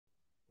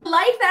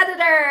Life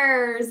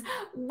editors,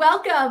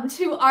 welcome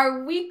to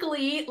our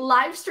weekly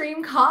live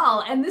stream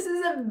call. And this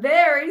is a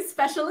very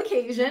special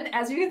occasion.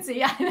 As you can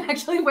see, I'm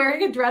actually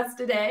wearing a dress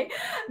today.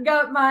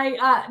 Got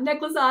my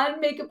necklace on,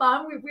 makeup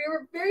on. We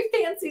were very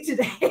fancy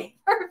today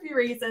for a few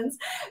reasons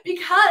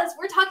because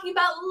we're talking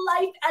about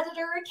Life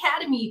Editor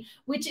Academy,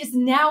 which is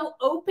now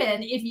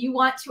open if you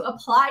want to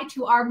apply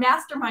to our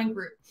mastermind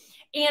group.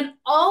 And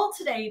all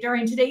today,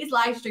 during today's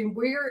live stream,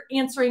 we're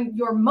answering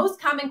your most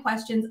common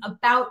questions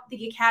about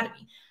the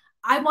Academy.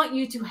 I want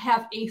you to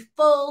have a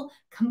full,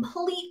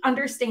 complete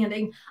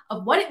understanding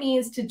of what it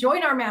means to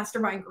join our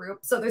mastermind group,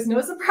 so there's no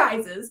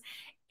surprises.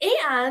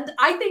 And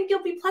I think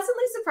you'll be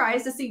pleasantly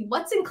surprised to see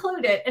what's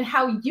included and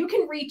how you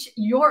can reach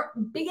your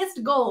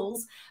biggest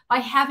goals by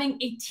having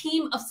a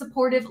team of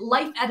supportive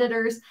life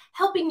editors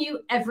helping you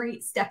every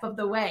step of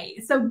the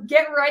way. So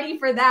get ready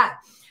for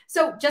that.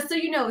 So just so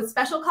you know,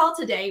 special call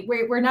today,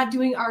 we're not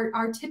doing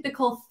our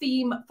typical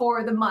theme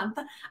for the month,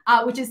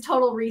 which is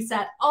Total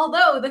Reset,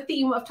 although the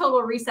theme of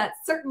Total Reset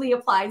certainly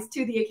applies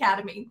to the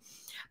Academy.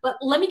 But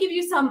let me give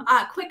you some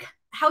quick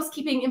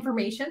housekeeping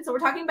information. So we're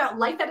talking about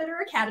Life Editor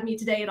Academy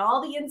today and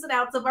all the ins and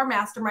outs of our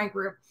mastermind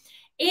group.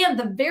 And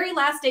the very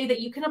last day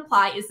that you can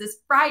apply is this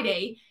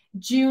Friday,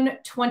 June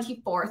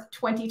 24th,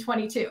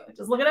 2022.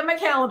 Just looking at my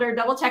calendar,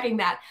 double checking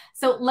that.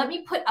 So let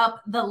me put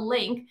up the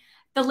link.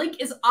 The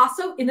link is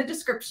also in the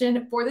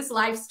description for this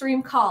live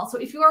stream call. So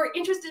if you are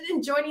interested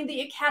in joining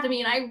the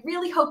Academy, and I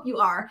really hope you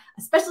are,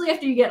 especially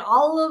after you get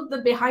all of the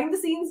behind the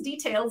scenes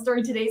details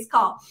during today's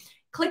call,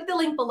 click the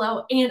link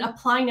below and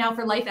apply now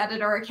for Life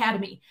Editor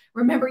Academy.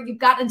 Remember, you've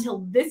got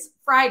until this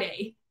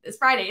Friday. This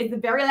Friday is the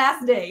very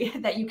last day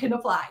that you can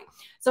apply.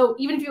 So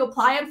even if you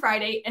apply on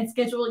Friday and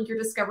schedule your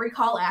discovery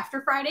call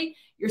after Friday,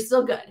 you're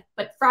still good.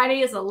 But Friday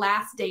is the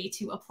last day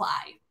to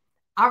apply.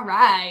 All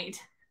right.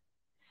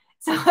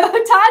 So Tanya,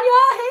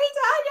 hey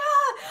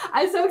Tanya,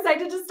 I'm so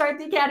excited to start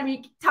the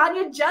Academy.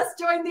 Tanya just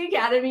joined the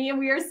Academy and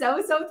we are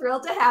so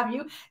thrilled to have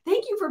you.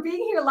 Thank you for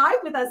being here live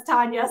with us,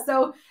 Tanya.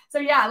 So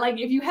yeah, like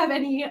if you have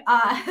any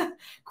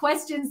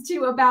questions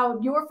too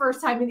about your first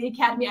time in the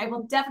Academy, I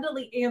will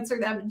definitely answer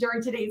them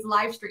during today's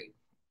live stream.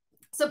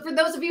 So for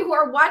those of you who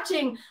are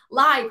watching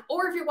live,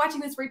 or if you're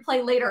watching this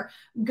replay later,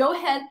 go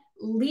ahead,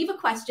 leave a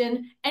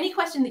question, any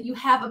question that you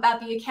have about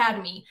the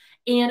Academy.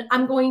 And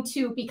I'm going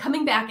to be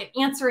coming back and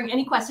answering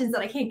any questions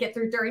that I can't get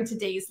through during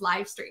today's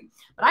live stream.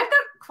 But I've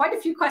got quite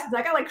a few questions.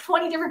 I got like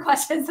 20 different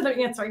questions that I'm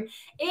answering.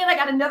 And I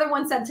got another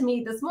one sent to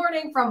me this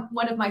morning from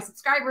one of my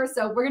subscribers.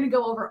 So we're going to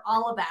go over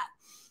all of that.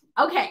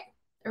 Okay,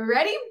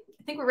 ready?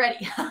 I think we're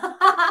ready.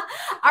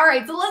 All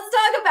right, so let's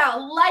talk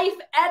about Life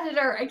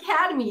Editor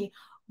Academy.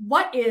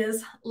 What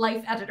is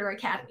Life Editor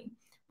Academy?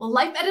 Well,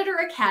 Life Editor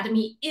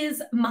Academy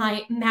is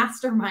my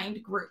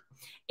mastermind group,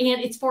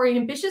 and it's for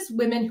ambitious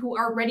women who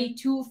are ready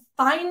to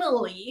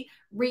finally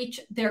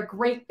reach their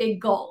great big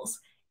goals.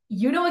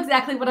 You know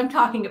exactly what I'm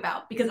talking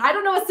about because I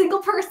don't know a single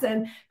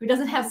person who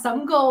doesn't have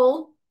some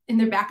goal in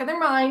their back of their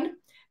mind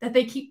that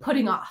they keep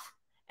putting off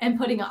and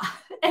putting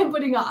off and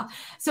putting off.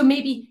 So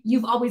maybe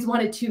you've always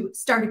wanted to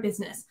start a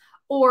business,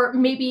 or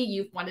maybe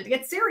you've wanted to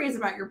get serious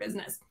about your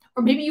business.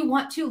 Or maybe you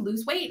want to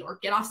lose weight or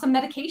get off some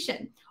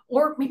medication.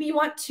 Or maybe you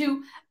want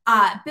to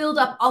build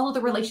up all of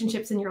the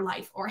relationships in your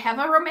life or have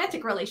a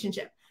romantic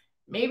relationship.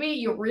 Maybe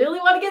you really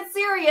want to get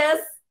serious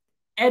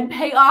and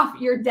pay off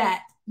your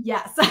debt.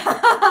 Yes.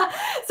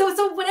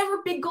 So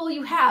whatever big goal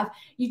you have,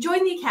 you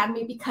join the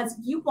Academy because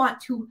you want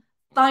to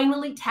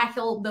finally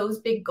tackle those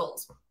big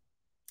goals.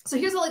 So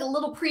here's like a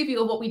little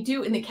preview of what we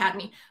do in the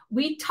Academy.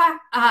 We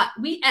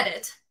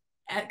edit,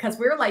 because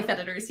we're life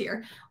editors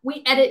here,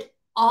 we edit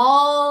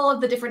all of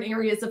the different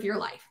areas of your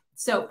life.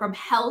 So from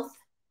health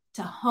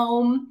to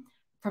home,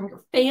 from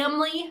your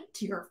family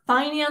to your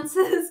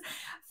finances,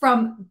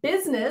 from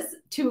business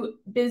to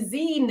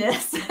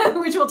busyness,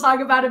 which we'll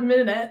talk about in a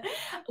minute.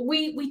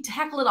 We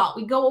tackle it all.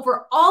 We go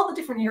over all the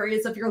different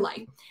areas of your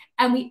life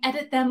and we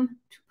edit them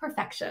to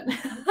perfection.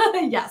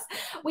 Yes,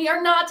 we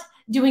are not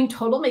doing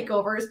total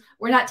makeovers.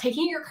 We're not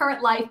taking your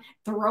current life,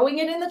 throwing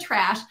it in the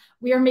trash.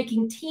 We are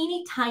making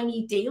teeny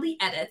tiny daily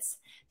edits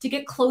to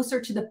get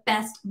closer to the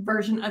best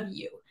version of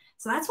you.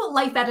 So that's what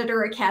Life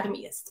Editor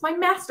Academy is. It's my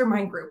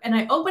mastermind group, and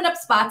I open up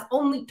spots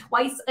only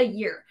twice a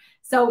year.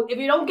 So if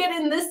you don't get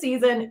in this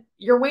season,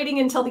 you're waiting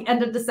until the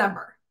end of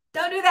December.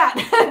 Don't do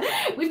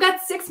that. We've got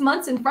 6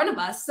 months in front of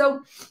us.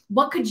 So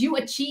what could you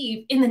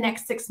achieve in the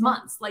next 6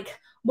 months? Like,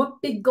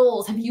 what big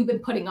goals have you been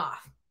putting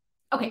off?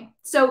 Okay,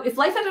 so if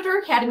Life Editor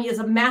Academy is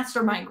a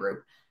mastermind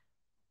group,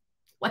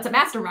 what's a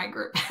mastermind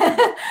group?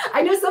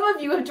 I know some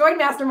of you have joined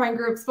mastermind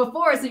groups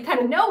before, so you kind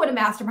of know what a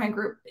mastermind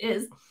group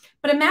is.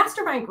 But a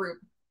mastermind group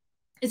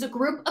is a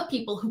group of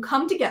people who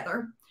come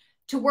together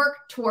to work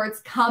towards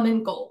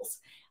common goals.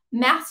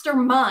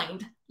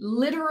 Mastermind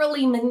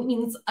literally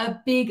means a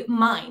big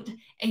mind,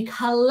 a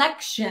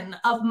collection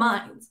of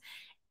minds.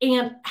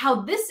 And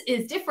how this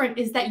is different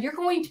is that you're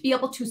going to be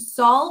able to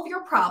solve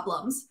your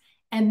problems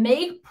and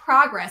make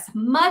progress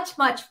much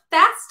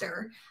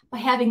faster by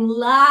having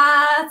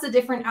lots of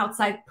different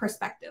outside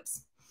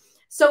perspectives.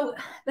 So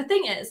the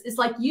thing is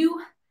like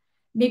you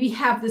maybe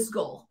have this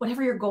goal,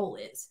 whatever your goal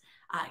is,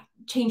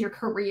 change your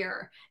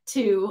career,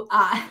 to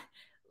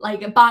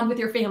like bond with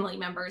your family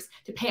members,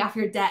 to pay off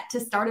your debt, to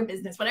start a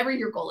business, whatever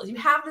your goal is. You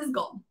have this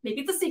goal.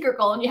 Maybe it's a secret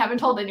goal and you haven't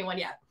told anyone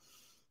yet.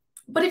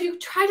 But if you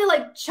try to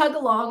like chug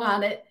along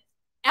on it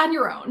on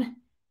your own,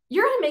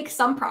 you're going to make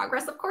some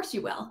progress. Of course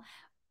you will.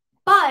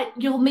 But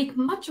you'll make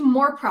much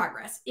more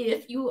progress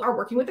if you are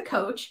working with a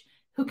coach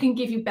who can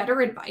give you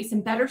better advice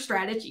and better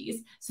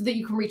strategies so that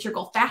you can reach your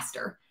goal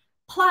faster.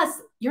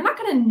 Plus, you're not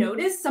going to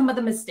notice some of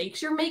the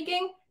mistakes you're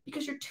making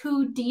because you're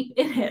too deep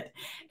in it.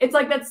 It's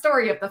like that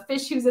story of the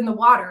fish who's in the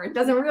water and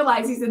doesn't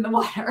realize he's in the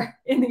water,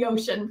 in the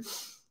ocean.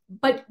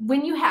 But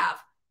when you have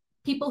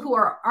people who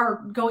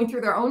are going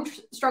through their own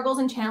struggles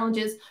and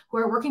challenges, who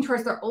are working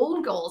towards their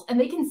own goals, and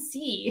they can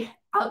see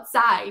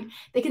outside,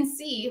 they can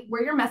see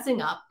where you're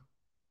messing up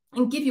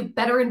and give you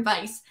better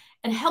advice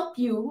and help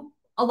you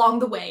along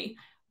the way,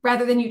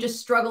 rather than you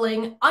just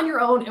struggling on your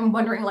own and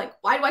wondering like,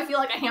 why do I feel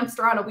like a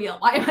hamster on a wheel?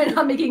 Why am I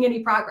not making any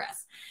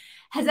progress?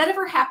 Has that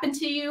ever happened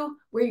to you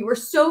where you were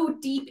so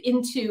deep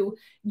into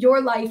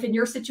your life and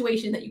your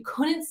situation that you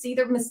couldn't see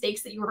the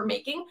mistakes that you were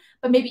making,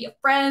 but maybe a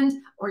friend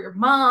or your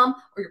mom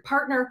or your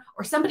partner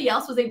or somebody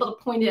else was able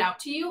to point it out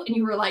to you and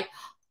you were like,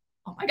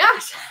 oh my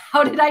gosh,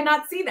 how did I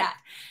not see that?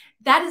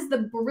 That is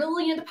the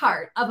brilliant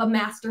part of a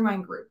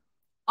mastermind group.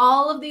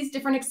 All of these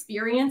different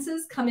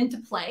experiences come into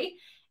play,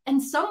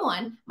 and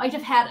someone might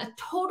have had a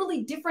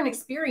totally different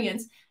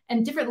experience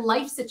and different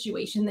life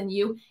situation than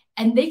you,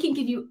 and they can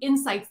give you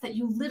insights that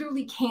you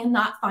literally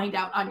cannot find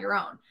out on your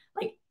own.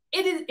 Like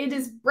it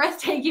is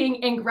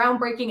breathtaking and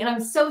groundbreaking, and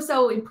I'm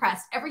so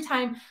impressed every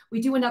time we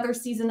do another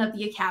season of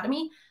the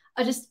Academy.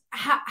 Just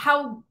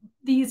how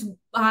these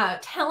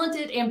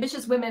talented,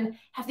 ambitious women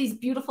have these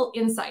beautiful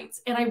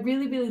insights, and I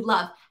really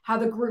love how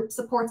the group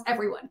supports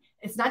everyone.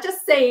 It's not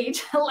just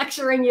Sage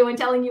lecturing you and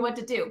telling you what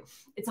to do.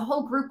 It's a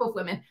whole group of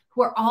women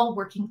who are all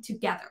working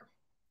together.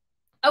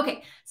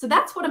 Okay, so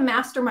that's what a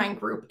mastermind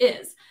group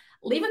is.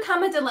 Leave a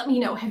comment and let me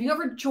know. Have you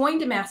ever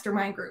joined a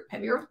mastermind group?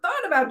 Have you ever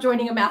thought about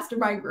joining a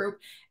mastermind group?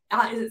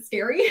 Is it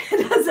scary?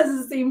 Does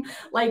it seem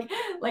like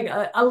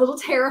a little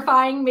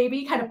terrifying,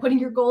 maybe, kind of putting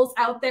your goals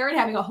out there and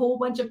having a whole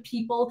bunch of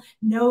people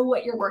know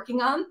what you're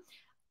working on?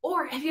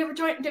 Or have you ever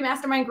joined a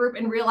mastermind group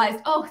and realized,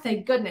 oh,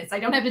 thank goodness, I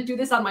don't have to do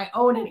this on my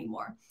own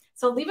anymore?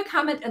 So leave a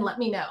comment and let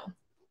me know.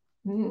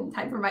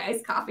 Time for my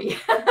iced coffee.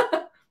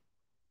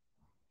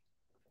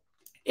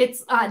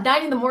 It's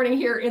 9 in the morning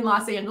here in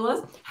Los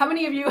Angeles. How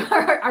many of you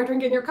are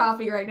drinking your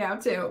coffee right now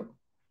too?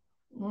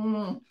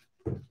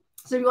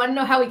 So if you want to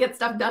know how we get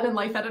stuff done in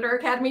Life Editor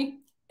Academy,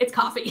 it's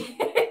coffee.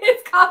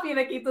 It's coffee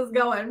that keeps us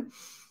going.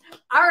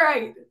 All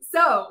right.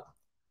 So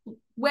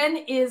when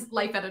is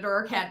Life Editor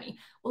Academy?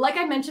 Well, like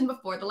I mentioned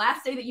before, the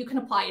last day that you can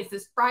apply is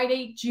this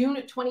Friday, June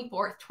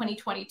 24th,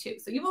 2022.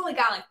 So you've only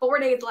got like 4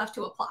 days left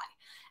to apply.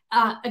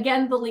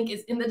 Again, the link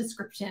is in the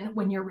description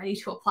when you're ready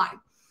to apply.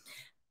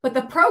 But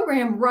the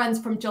program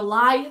runs from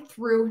July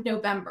through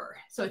November.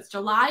 So it's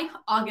July,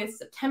 August,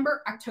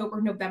 September,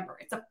 October, November.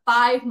 It's a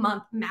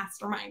 5-month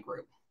mastermind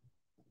group.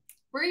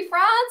 Marie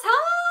Franz,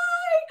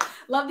 hi!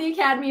 Love the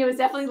Academy. It was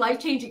definitely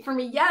life-changing for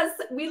me. Yes,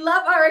 we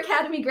love our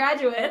Academy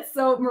graduates.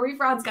 So Marie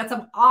Franz got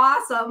some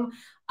awesome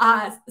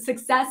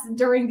success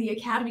during the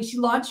Academy. She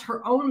launched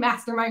her own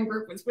mastermind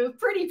group, which was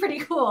pretty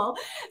cool.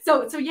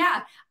 So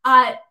yeah,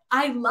 I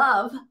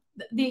love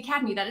the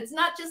Academy, that it's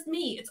not just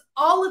me, it's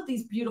all of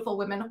these beautiful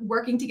women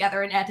working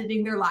together and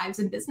editing their lives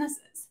and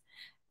businesses.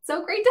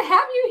 So great to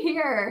have you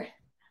here.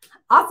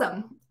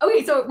 Awesome.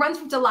 Okay, so it runs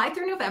from July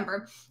through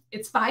November.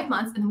 It's 5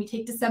 months, and then we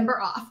take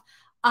December off.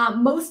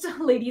 Most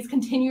ladies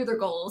continue their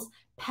goals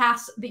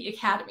past the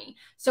Academy.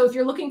 So if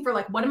you're looking for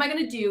like, what am I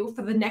going to do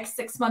for the next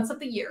 6 months of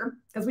the year?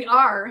 Because we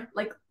are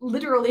like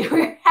literally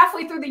we're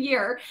halfway through the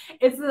year.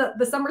 It's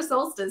the summer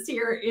solstice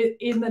here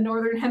in the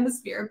Northern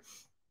Hemisphere.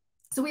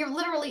 So we are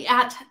literally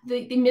at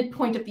the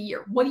midpoint of the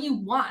year. What do you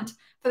want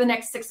for the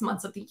next 6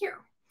 months of the year?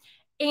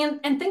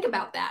 And think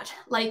about that.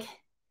 Like,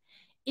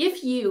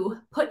 if you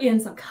put in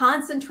some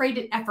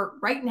concentrated effort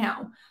right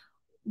now,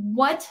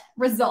 what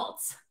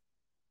results,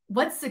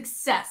 what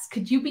success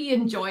could you be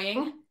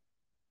enjoying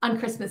on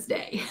Christmas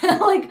Day?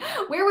 Like,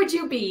 where would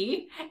you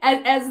be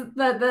as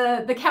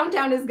the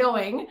countdown is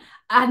going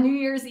on New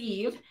Year's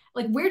Eve?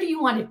 Like, where do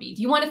you want to be?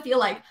 Do you want to feel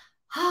like,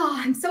 oh,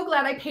 I'm so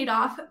glad I paid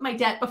off my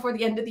debt before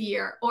the end of the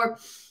year? Or,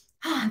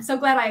 oh, I'm so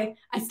glad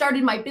I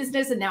started my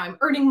business and now I'm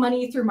earning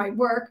money through my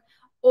work?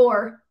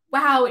 Or,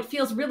 wow, it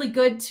feels really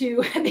good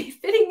to be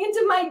fitting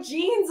into my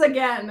jeans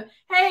again.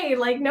 Hey,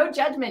 like, no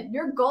judgment.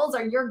 Your goals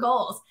are your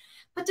goals.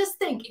 But just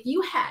think, if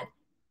you had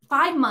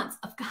 5 months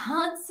of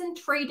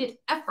concentrated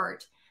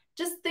effort,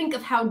 just think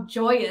of how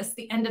joyous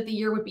the end of the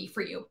year would be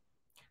for you.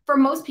 For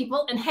most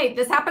people, and hey,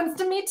 this happens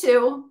to me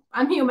too,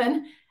 I'm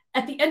human.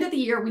 At the end of the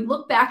year, we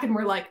look back and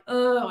we're like,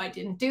 oh, I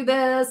didn't do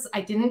this.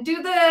 I didn't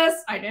do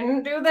this. I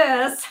didn't do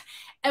this.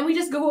 And we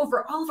just go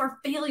over all of our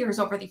failures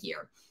over the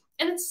year.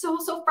 And it's so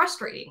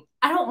frustrating.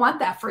 I don't want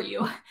that for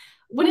you.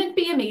 Wouldn't it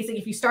be amazing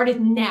if you started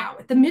now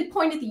at the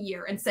midpoint of the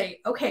year and say,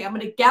 okay, I'm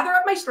going to gather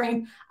up my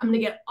strength. I'm going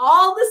to get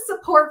all this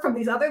support from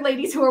these other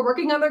ladies who are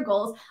working on their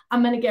goals.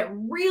 I'm going to get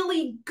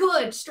really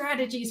good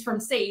strategies from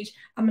Sage.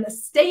 I'm going to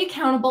stay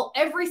accountable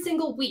every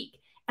single week,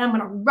 and I'm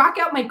going to rock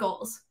out my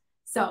goals.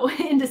 So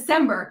in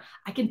December,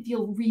 I can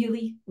feel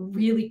really,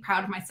 really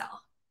proud of myself.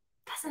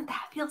 Doesn't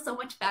that feel so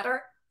much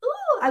better?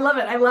 Ooh, I love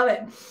it. I love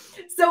it.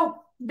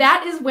 So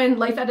that is when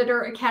Life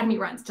Editor Academy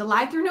runs,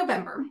 July through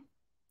November.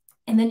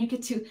 And then you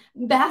get to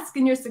bask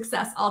in your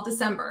success all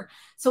December.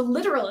 So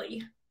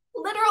literally,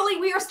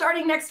 we are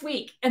starting next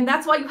week. And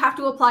that's why you have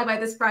to apply by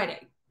this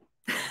Friday.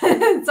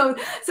 so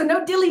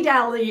no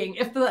dilly-dallying.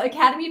 If the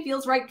Academy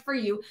feels right for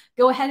you,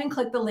 go ahead and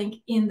click the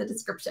link in the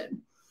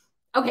description.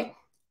 Okay,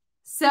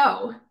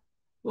 so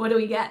what do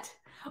we get?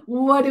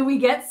 What do we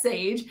get,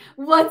 Sage?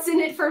 What's in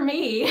it for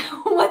me?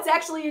 What's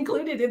actually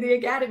included in the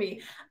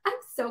Academy? I'm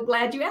so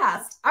glad you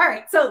asked. All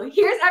right, so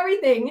here's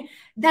everything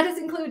that is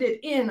included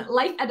in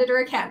Life Editor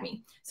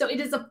Academy. So it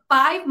is a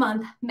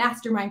 5-month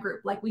mastermind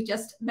group, like we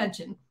just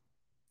mentioned.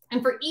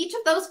 And for each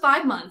of those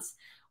 5 months,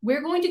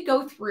 we're going to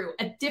go through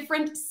a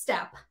different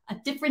step, a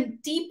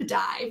different deep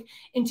dive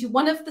into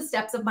one of the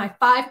steps of my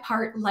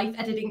 5-part life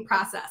editing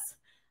process.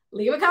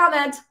 Leave a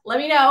comment. Let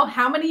me know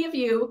how many of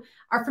you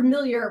are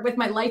familiar with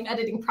my life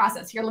editing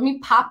process. Here, let me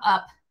pop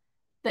up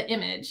the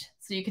image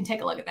so you can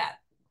take a look at that.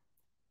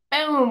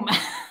 Boom.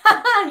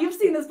 You've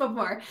seen this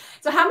before.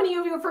 So how many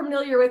of you are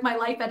familiar with my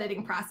life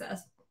editing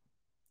process?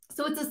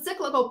 So it's a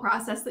cyclical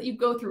process that you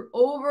go through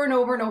over and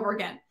over and over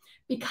again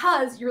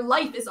because your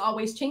life is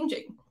always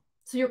changing.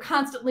 So you're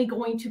constantly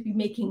going to be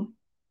making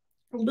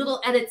little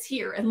edits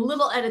here and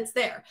little edits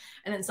there,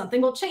 and then something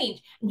will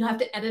change and you'll have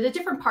to edit a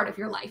different part of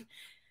your life.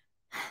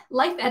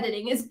 Life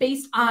editing is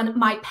based on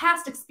my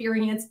past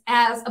experience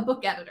as a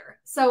book editor.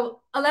 So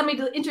allow me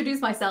to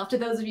introduce myself to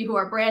those of you who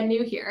are brand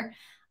new here.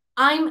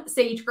 I'm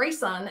Sage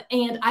Grayson,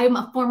 and I'm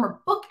a former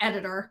book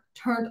editor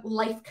turned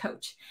life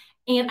coach.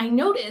 And I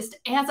noticed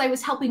as I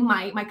was helping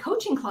my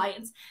coaching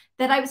clients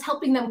that I was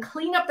helping them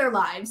clean up their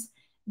lives,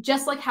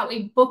 just like how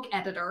a book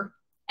editor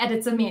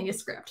edits a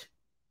manuscript.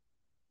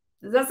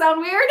 Does that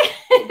sound weird?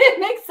 It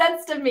makes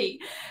sense to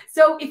me.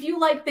 So if you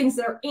like things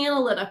that are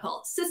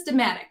analytical,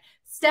 systematic,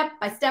 step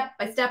by step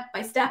by step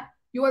by step,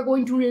 you are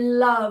going to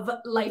love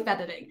life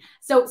editing.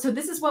 So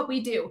this is what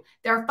we do.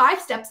 There are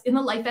 5 steps in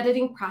the life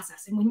editing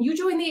process. And when you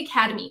join the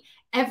Academy,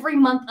 every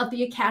month of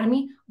the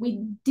Academy,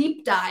 we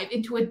deep dive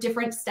into a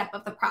different step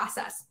of the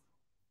process.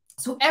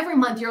 So every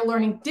month you're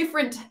learning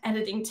different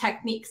editing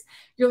techniques.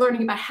 You're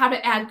learning about how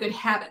to add good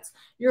habits.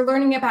 You're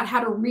learning about how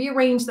to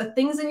rearrange the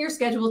things in your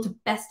schedule to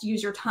best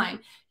use your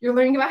time. You're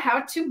learning about how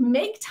to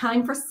make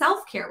time for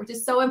self-care, which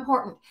is so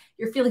important.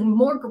 You're feeling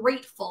more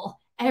grateful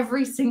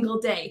every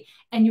single day.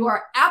 And you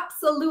are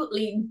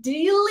absolutely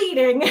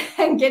deleting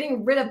and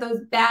getting rid of those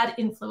bad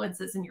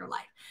influences in your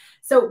life.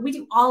 So we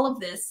do all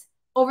of this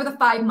over the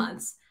 5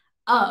 months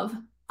of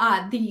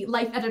the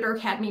Life Editor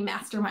Academy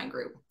Mastermind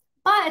Group.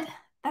 But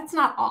that's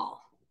not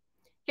all.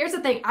 Here's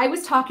the thing. I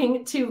was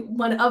talking to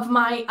one of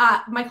my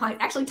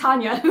clients, actually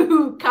Tanya,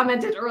 who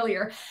commented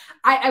earlier.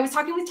 I was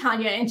talking with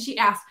Tanya and she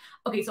asked,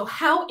 okay, so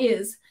how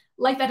is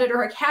Life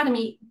Editor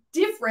Academy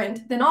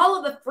different than all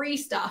of the free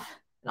stuff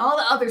and all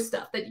the other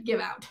stuff that you give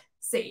out,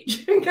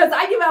 Sage? Because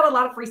I give out a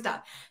lot of free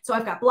stuff. So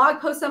I've got blog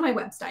posts on my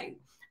website.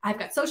 I've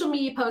got social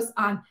media posts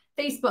on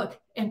Facebook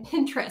and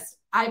Pinterest.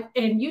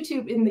 And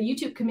YouTube in the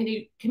YouTube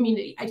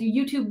community. I do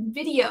YouTube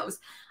videos.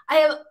 I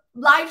have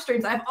live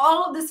streams. I have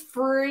all of this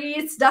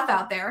free stuff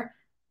out there.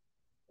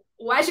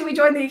 Why should we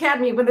join the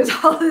Academy when there's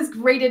all this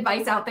great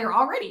advice out there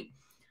already?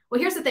 Well,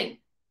 here's the thing.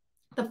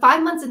 The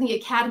 5 months in the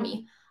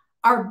Academy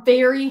are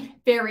very,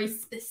 very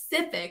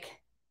specific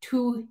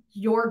to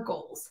your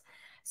goals.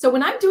 So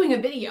when I'm doing a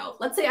video,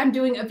 let's say I'm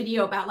doing a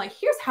video about like,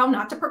 here's how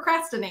not to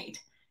procrastinate.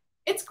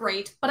 It's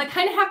great, but I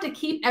kind of have to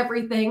keep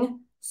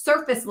everything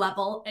surface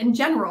level and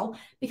general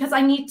because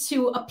I need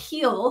to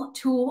appeal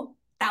to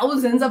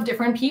thousands of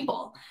different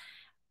people.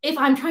 If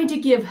I'm trying to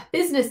give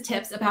business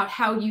tips about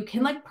how you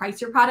can like price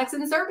your products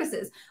and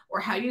services or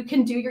how you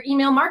can do your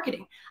email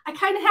marketing, I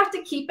kind of have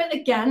to keep it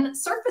again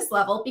surface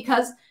level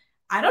because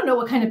I don't know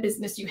what kind of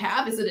business you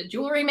have. Is it a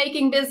jewelry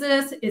making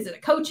business? Is it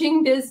a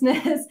coaching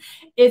business?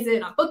 Is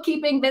it a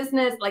bookkeeping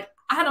business? Like,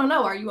 I don't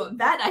know. Are you a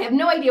vet? I have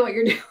no idea what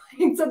you're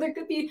doing. So there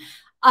could be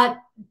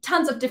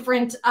tons of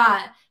different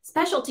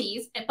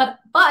specialties. But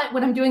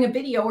when I'm doing a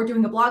video or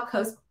doing a blog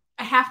post,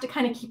 I have to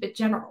kind of keep it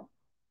general.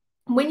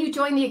 When you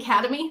join the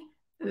Academy,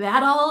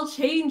 that all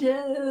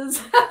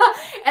changes.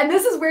 And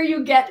this is where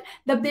you get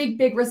the big,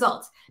 big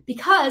results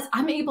because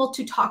I'm able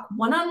to talk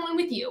one-on-one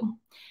with you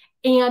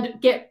and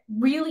get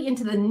really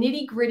into the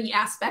nitty-gritty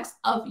aspects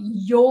of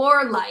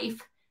your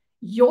life,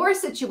 your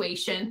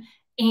situation,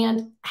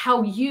 and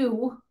how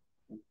you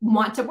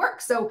want to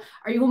work. So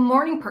are you a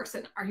morning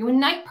person? Are you a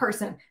night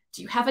person?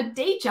 Do you have a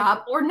day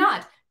job or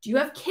not? Do you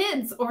have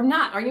kids or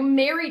not? Are you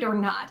married or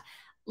not?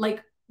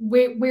 Like,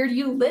 where do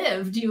you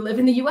live? Do you live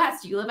in the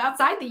US? Do you live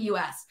outside the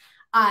US?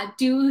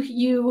 Do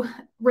you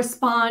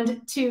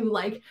respond to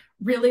like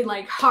really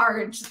like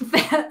hard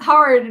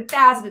and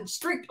fast and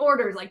strict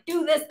orders, like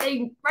do this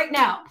thing right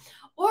now?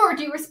 Or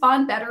do you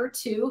respond better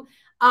to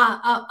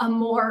a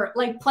more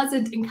like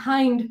pleasant and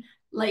kind,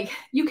 like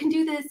you can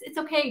do this, it's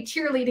okay,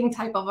 cheerleading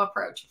type of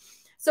approach?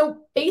 So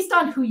based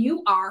on who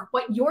you are,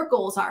 what your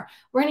goals are,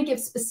 we're going to give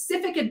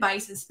specific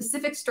advice and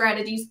specific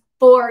strategies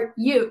for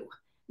you,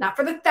 not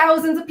for the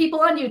thousands of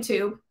people on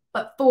YouTube,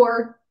 but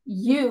for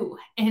you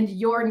and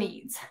your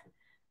needs.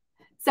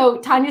 So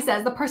Tanya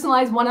says the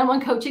personalized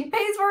one-on-one coaching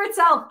pays for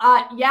itself.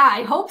 Yeah,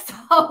 I hope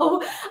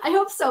so. I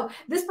hope so.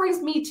 This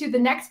brings me to the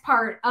next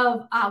part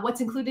of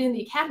what's included in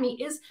the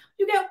Academy is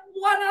you get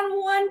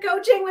one-on-one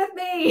coaching with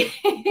me.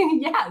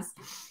 Yes.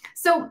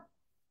 So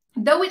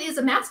though it is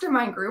a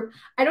mastermind group,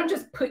 I don't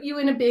just put you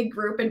in a big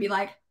group and be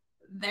like,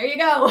 there you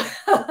go,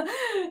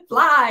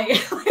 fly,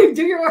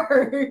 do your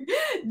work,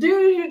 do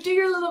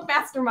your little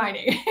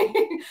masterminding.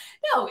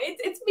 No,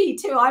 it's me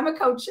too. I'm a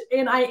coach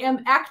and I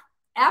am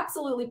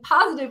absolutely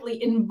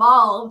positively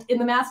involved in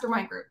the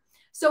mastermind group.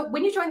 So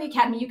when you join the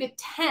Academy, you get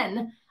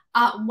 10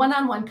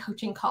 one-on-one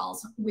coaching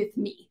calls with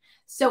me.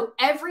 So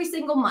every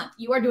single month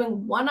you are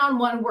doing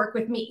one-on-one work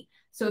with me.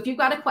 So if you've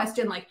got a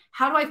question like,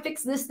 how do I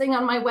fix this thing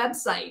on my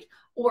website?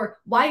 Or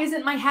why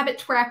isn't my habit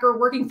tracker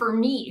working for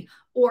me?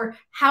 Or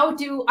how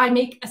do I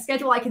make a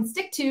schedule I can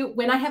stick to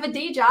when I have a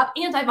day job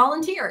and I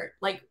volunteer?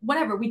 Like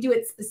whatever, we do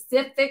it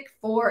specific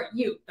for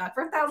you, not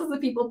for thousands of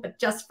people, but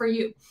just for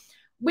you,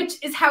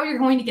 which is how you're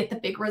going to get the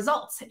big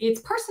results.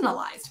 It's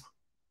personalized.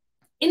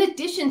 In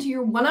addition to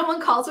your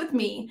one-on-one calls with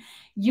me,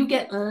 you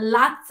get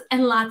lots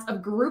and lots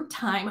of group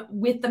time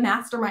with the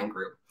mastermind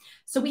group.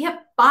 So we have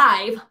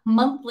 5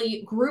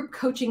 monthly group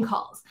coaching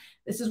calls.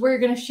 This is where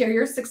you're going to share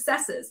your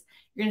successes.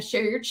 You're going to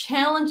share your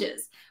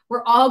challenges.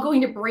 We're all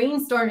going to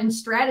brainstorm and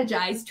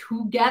strategize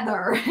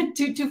together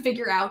to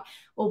figure out,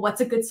 well, what's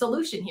a good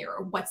solution here?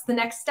 Or what's the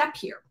next step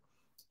here?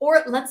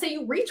 Or let's say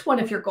you reach one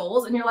of your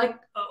goals and you're like,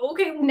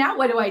 okay, now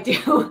what do I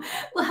do?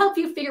 We'll help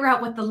you figure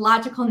out what the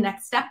logical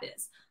next step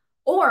is.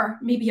 Or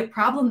maybe a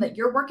problem that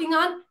you're working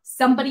on,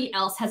 somebody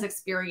else has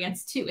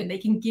experienced too, and they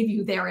can give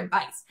you their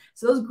advice.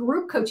 So those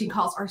group coaching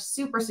calls are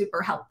super,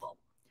 super helpful.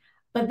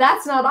 But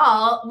that's not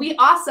all. We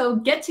also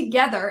get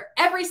together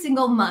every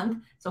single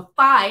month. So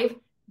 5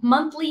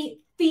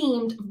 monthly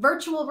themed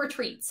virtual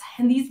retreats.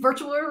 And these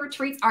virtual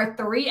retreats are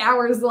 3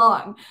 hours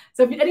long.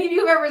 So if any of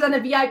you have ever done a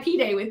VIP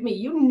day with me,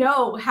 you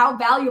know how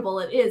valuable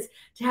it is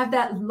to have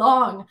that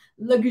long,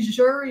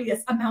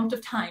 luxurious amount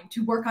of time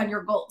to work on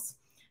your goals.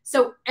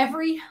 So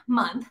every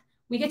month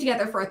we get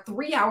together for a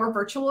 3-hour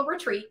virtual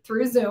retreat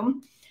through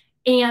Zoom.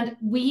 And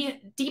we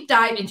deep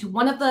dive into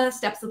one of the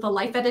steps of the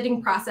life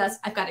editing process.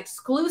 I've got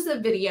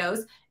exclusive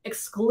videos,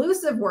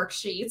 exclusive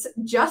worksheets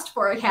just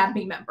for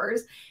Academy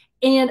members.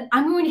 And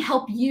I'm going to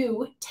help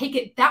you take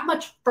it that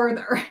much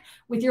further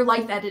with your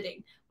life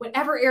editing,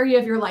 whatever area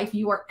of your life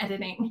you are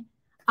editing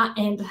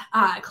and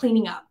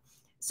cleaning up.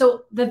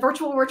 So the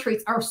virtual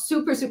retreats are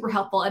super, super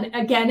helpful. And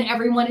again,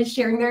 everyone is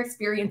sharing their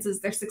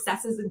experiences, their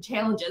successes and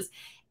challenges.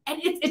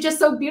 And it's just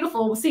so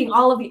beautiful seeing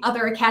all of the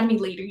other Academy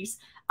leaders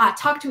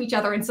talk to each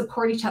other and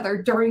support each other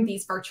during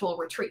these virtual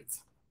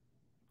retreats.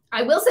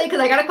 I will say,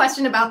 because I got a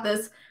question about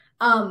this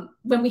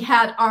when we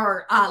had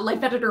our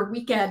Life Editor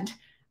Weekend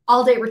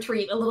all-day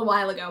retreat a little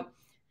while ago.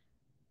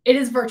 It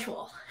is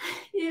virtual.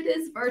 It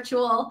is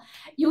virtual.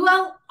 You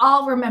will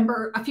all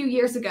remember a few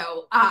years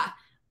ago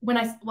when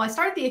I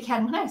started the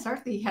Academy. I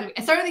started the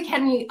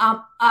Academy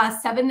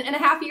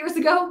 7.5 years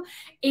ago.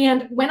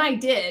 And when I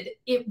did,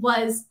 it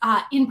was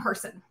in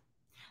person.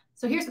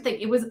 So here's the thing.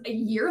 It was a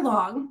year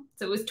long.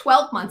 So it was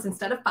 12 months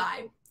instead of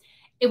 5.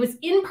 It was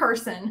in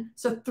person.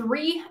 So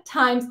 3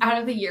 times out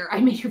of the year,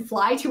 I made you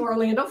fly to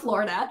Orlando,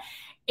 Florida.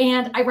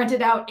 And I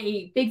rented out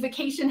a big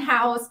vacation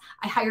house.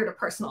 I hired a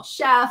personal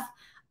chef.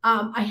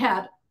 I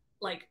had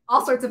like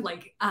all sorts of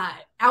like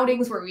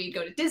outings where we'd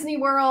go to Disney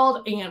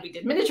World and we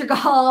did miniature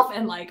golf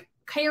and like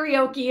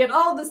karaoke and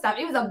all this stuff.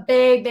 It was a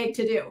big, big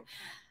to do.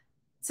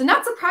 So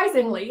not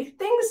surprisingly,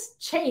 things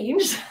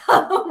changed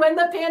when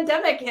the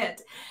pandemic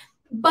hit.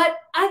 But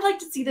I'd like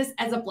to see this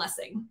as a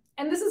blessing.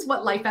 And this is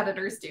what life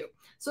editors do.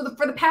 So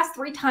for the past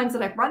 3 times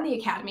that I've run the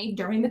Academy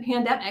during the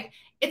pandemic,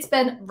 it's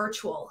been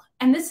virtual.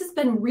 And this has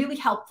been really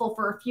helpful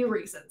for a few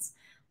reasons.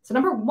 So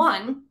number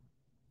 1,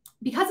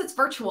 because it's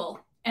virtual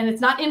and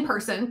it's not in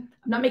person,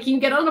 I'm not making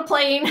you get on a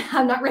plane,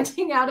 I'm not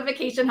renting out a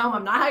vacation home,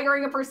 I'm not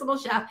hiring a personal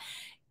chef.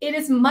 It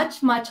is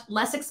much, much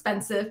less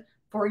expensive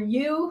for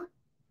you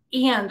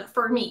and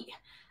for me.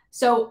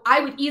 So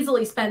I would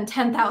easily spend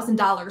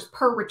 $10,000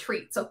 per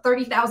retreat, so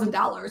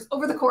 $30,000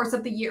 over the course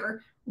of the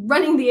year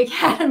running the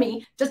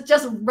Academy,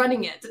 just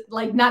running it,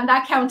 like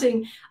not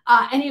counting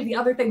any of the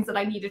other things that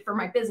I needed for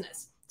my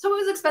business. So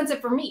it was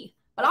expensive for me,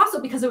 but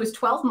also because it was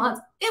 12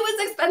 months, it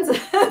was expensive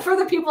for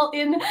the people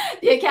in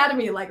the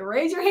Academy. Like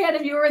raise your hand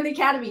if you were in the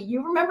Academy.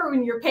 You remember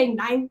when you were paying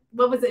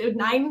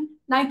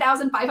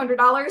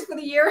 $9,500 for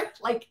the year?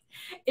 Like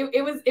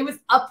it was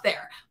up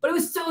there, but it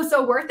was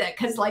so worth it.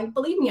 Cause like,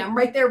 believe me, I'm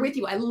right there with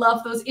you. I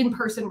love those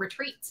in-person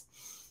retreats.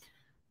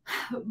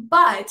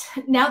 But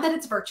now that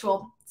it's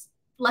virtual, it's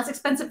less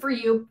expensive for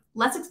you,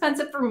 less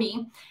expensive for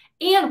me,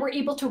 and we're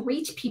able to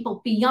reach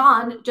people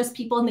beyond just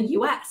people in the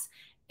US.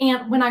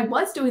 And when I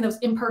was doing those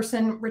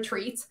in-person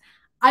retreats,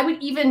 I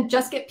would even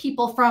just get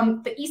people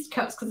from the East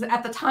Coast, because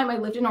at the time I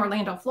lived in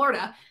Orlando,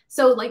 Florida.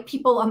 So like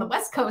people on the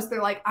West Coast,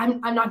 they're like,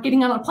 I'm not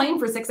getting on a plane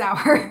for 6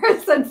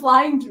 hours and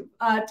flying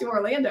to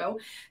Orlando.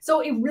 So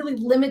it really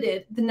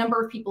limited the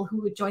number of people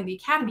who would join the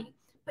Academy.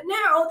 But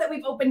now that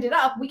we've opened it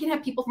up, we can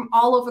have people from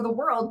all over the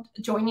world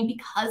joining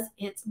because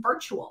it's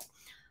virtual.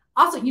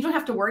 Also, you don't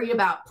have to worry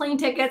about plane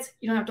tickets.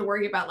 You don't have to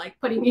worry about like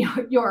putting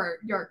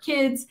your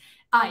kids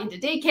into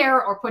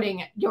daycare, or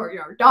putting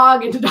your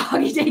dog into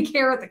doggy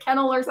daycare at the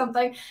kennel or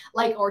something,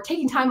 like, or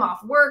taking time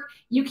off work.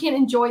 You can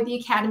enjoy the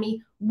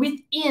Academy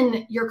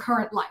within your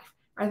current life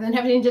rather than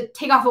having to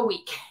take off a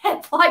week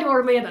and fly to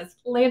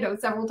Orlando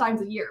several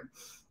times a year.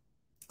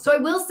 So I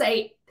will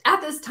say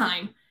at this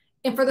time,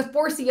 and for the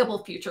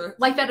foreseeable future,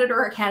 Life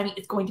Editor Academy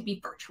is going to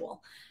be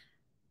virtual.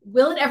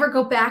 Will it ever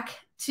go back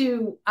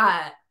to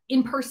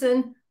in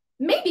person?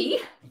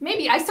 Maybe.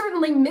 I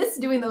certainly miss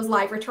doing those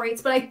live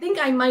retreats, but I think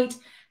I might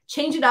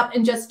change it up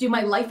and just do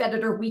my Life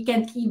Editor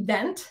weekend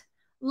event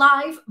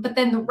live, but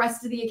then the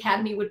rest of the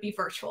Academy would be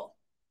virtual.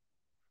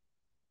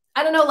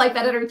 I don't know, Life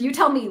Editor, you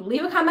tell me.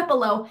 Leave a comment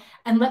below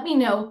and let me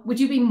know, would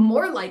you be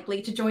more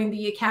likely to join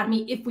the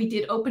Academy if we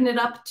did open it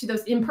up to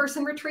those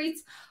in-person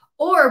retreats?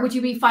 Or would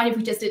you be fine if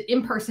we just did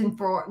in-person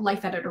for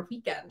Life Editor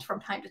weekend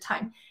from time to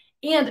time?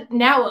 And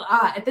now,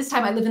 at this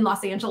time, I live in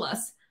Los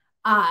Angeles.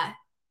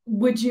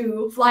 Would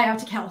you fly out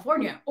to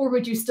California, or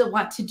would you still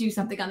want to do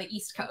something on the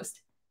East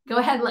Coast? Go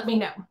ahead and let me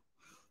know.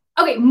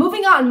 Okay,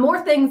 moving on,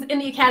 more things in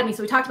the Academy.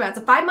 So we talked about it's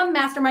a 5-month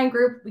mastermind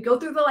group. We go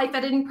through the life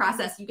editing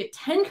process. You get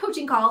 10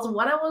 coaching calls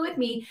one-on-one with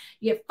me.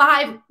 You get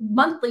 5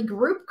 monthly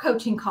group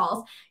coaching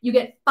calls. You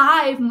get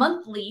 5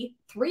 monthly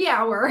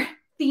 3-hour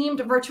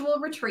themed virtual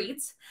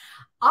retreats.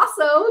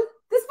 Also,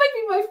 this might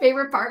be my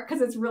favorite part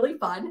because it's really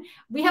fun.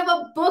 We have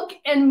a book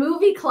and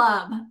movie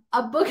club,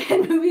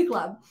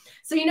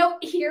 So, you know,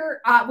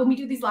 here when we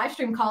do these live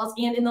stream calls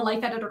and in the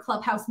Life Editor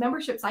Clubhouse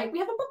membership site, we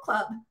have a book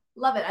club.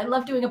 Love it. I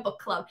love doing a book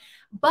club.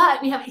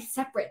 But we have a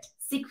separate,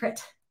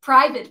 secret,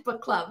 private book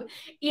club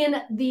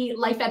in the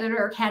Life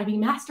Editor Academy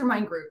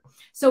mastermind group.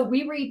 So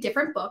we read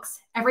different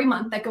books every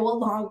month that go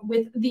along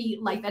with the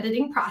life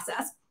editing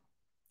process.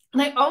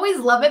 And I always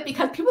love it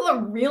because people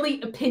are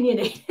really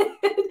opinionated.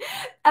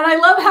 And I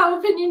love how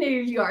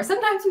opinionated you are.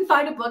 Sometimes we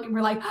find a book and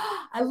we're like,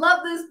 oh, I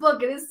love this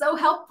book. It is so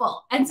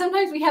helpful. And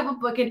sometimes we have a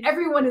book and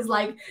everyone is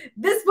like,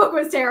 this book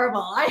was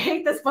terrible. I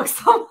hate this book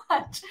so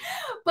much.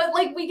 But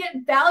like, we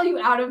get value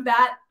out of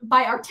that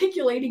by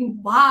articulating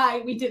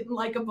why we didn't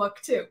like a book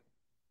too.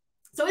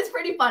 So it's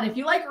pretty fun. If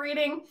you like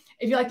reading,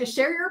 if you like to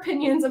share your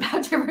opinions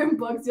about different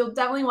books, you'll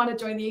definitely want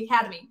to join the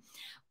Academy.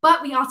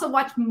 But we also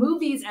watch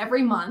movies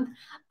every month.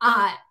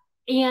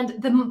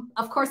 And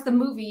of course, the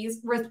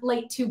movies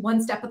relate to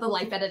one step of the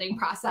life editing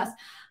process.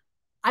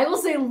 I will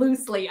say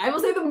loosely. I will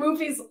say the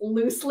movies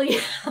loosely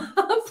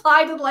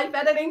apply to life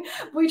editing.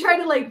 We try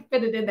to like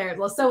fit it in there.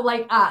 So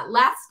like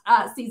last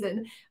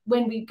season,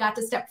 when we got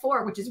to step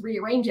 4, which is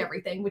rearrange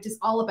everything, which is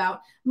all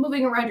about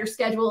moving around your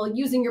schedule,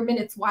 using your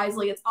minutes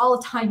wisely. It's all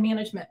a time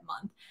management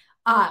month.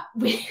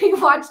 We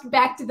watched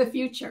Back to the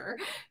Future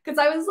because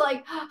I was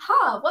like,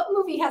 what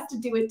movie has to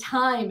do with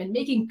time and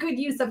making good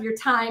use of your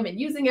time and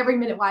using every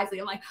minute wisely?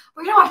 I'm like,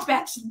 we're going to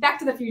watch Back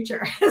to the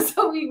Future.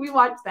 So we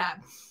watched that.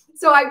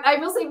 So I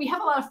will say we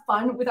have a lot of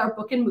fun with our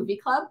book and movie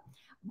club,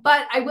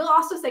 but I will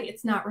also say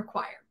it's not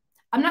required.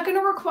 I'm not going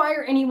to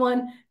require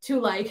anyone to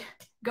like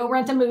go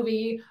rent a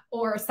movie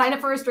or sign up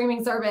for a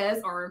streaming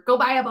service or go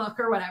buy a book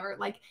or whatever.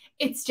 Like,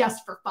 it's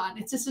just for fun.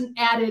 It's just an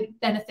added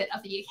benefit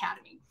of the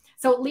Academy.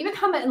 So leave a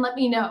comment and let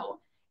me know,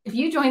 if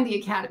you joined the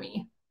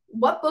Academy,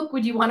 what book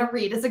would you want to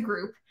read as a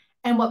group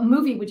and what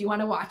movie would you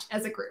want to watch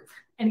as a group?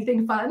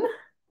 Anything fun?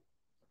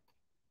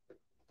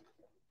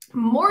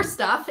 More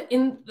stuff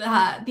in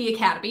the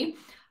Academy.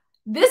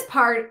 This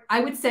part,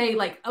 I would say,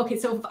 like, okay,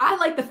 so if I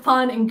like the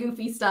fun and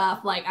goofy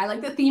stuff, like I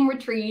like the theme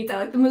retreats, I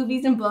like the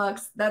movies and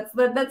books,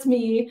 that's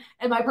me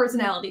and my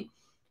personality.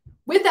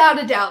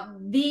 Without a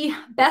doubt, the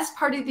best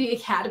part of the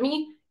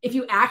Academy, if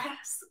you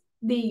ask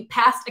the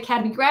past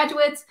Academy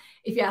graduates,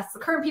 if you ask the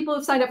current people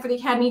who've signed up for the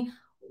Academy,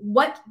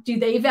 what do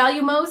they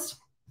value most?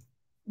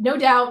 No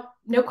doubt,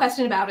 no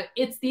question about it,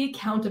 it's the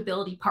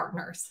accountability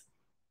partners.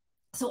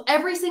 So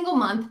every single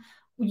month,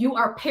 you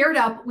are paired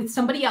up with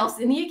somebody else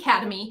in the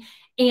Academy,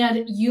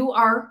 and you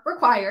are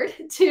required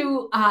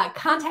to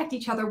contact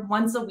each other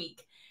once a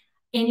week.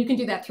 And you can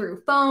do that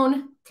through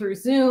phone, through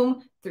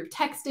Zoom, through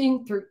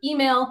texting, through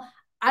email.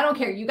 I don't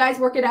care. You guys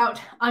work it out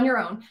on your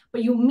own,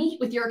 but you meet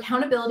with your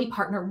accountability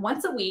partner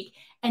once a week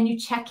and you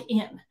check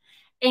in.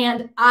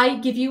 And I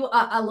give you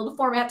a little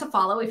format to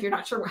follow if you're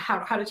not sure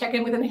how to check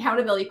in with an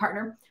accountability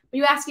partner. But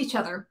you ask each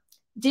other,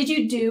 did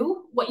you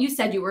do what you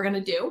said you were going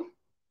to do?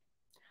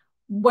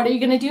 What are you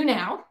going to do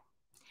now?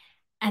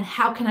 And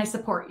how can I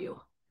support you?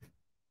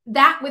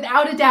 That,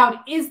 without a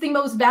doubt, is the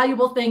most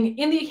valuable thing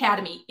in the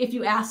Academy if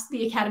you ask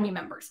the Academy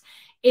members.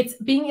 It's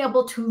being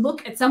able to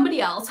look at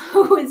somebody else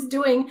who is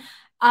doing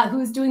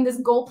this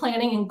goal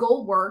planning and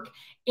goal work,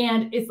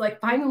 and it's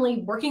like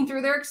finally working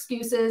through their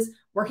excuses,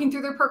 working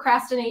through their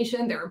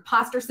procrastination, their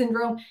imposter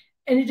syndrome.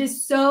 And it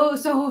is so,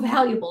 so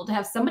valuable to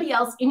have somebody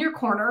else in your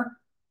corner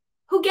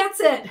who gets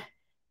it.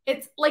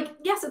 It's like,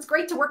 yes, it's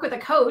great to work with a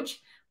coach,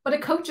 but a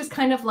coach is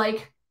kind of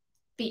like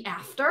the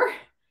after.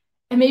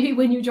 And maybe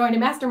when you join a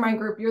mastermind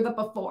group, you're the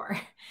before.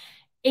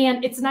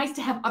 And it's nice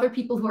to have other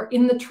people who are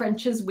in the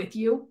trenches with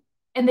you,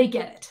 and they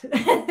get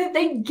it.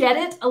 They get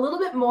it a little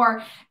bit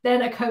more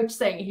than a coach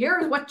saying,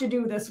 here's what you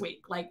do this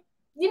week. Like,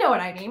 you know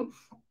what I mean?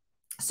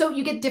 So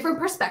you get different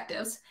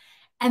perspectives.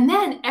 And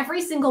then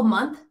every single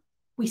month,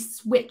 we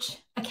switch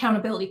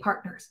accountability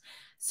partners.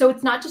 So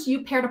it's not just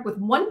you paired up with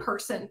one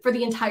person for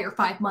the entire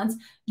 5 months.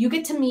 You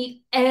get to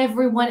meet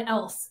everyone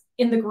else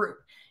in the group.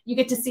 You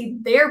get to see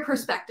their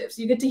perspectives.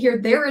 You get to hear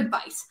their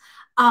advice.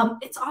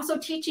 It's also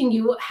teaching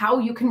you how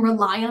you can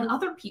rely on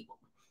other people.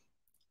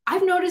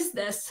 I've noticed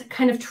this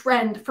kind of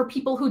trend for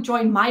people who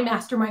join my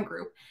mastermind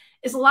group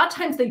is a lot of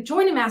times they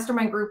join a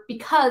mastermind group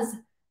because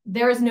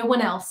there is no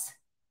one else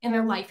in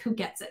their life who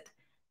gets it.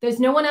 There's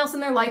no one else in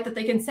their life that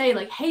they can say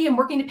like, hey, I'm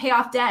working to pay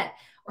off debt,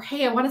 or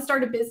hey, I want to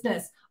start a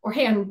business, or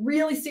hey, I'm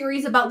really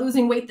serious about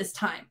losing weight this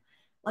time.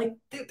 Like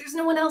there's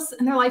no one else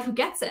in their life who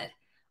gets it.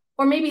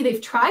 Or maybe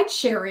they've tried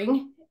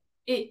sharing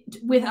it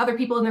with other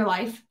people in their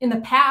life in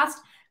the past,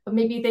 but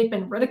maybe they've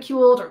been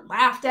ridiculed or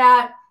laughed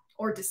at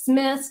or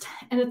dismissed.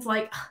 And it's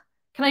like,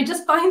 can I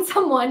just find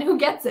someone who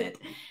gets it?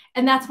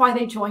 And that's why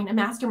they join a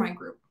mastermind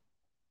group.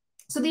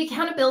 So the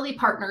accountability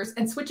partners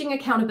and switching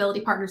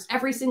accountability partners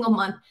every single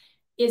month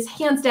is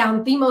hands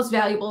down the most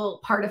valuable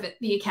part of it,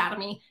 the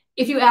Academy,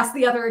 if you ask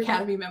the other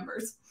Academy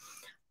members.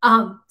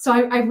 So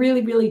I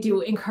really, really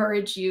do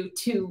encourage you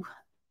to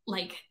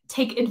like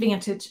take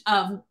advantage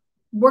of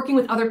working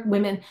with other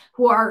women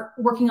who are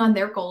working on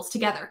their goals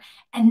together.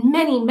 And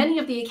many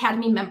of the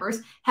Academy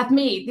members have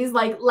made these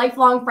like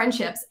lifelong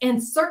friendships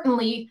and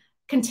certainly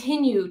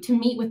continue to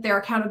meet with their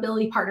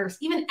accountability partners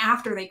even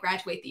after they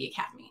graduate the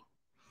Academy.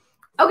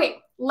 Okay,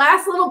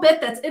 last little bit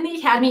that's in the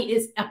Academy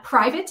is a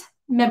private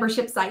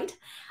membership site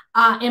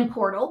and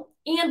portal.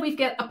 And we've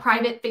got a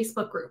private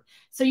Facebook group.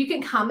 So you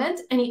can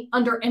comment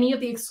under any of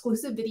the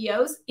exclusive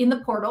videos in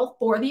the portal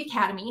for the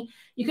Academy.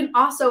 You can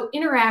also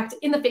interact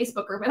in the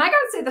Facebook group. And I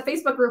gotta say the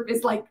Facebook group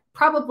is like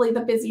probably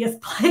the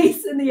busiest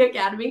place in the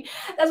Academy.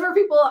 That's where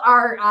people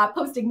are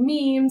posting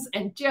memes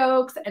and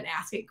jokes and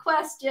asking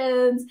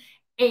questions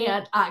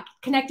and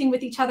connecting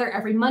with each other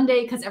every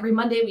Monday, because every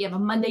Monday we have a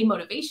Monday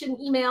motivation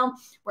email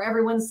where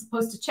everyone's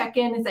supposed to check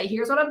in and say,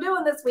 here's what I'm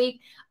doing this week.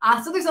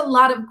 So there's a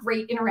lot of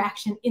great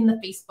interaction in the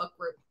Facebook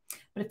group.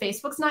 But if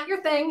Facebook's not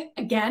your thing,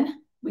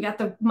 again, we got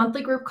the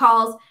monthly group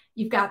calls.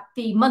 You've got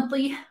the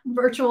monthly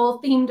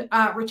virtual themed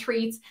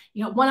retreats.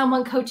 You know,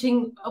 one-on-one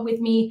coaching with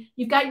me.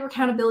 You've got your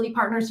accountability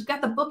partners. You've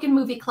got the book and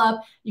movie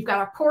club. You've got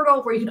our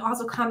portal where you can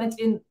also comment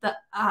in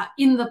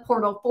the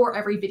portal for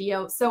every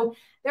video. So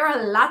there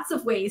are lots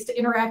of ways to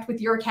interact with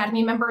your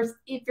Academy members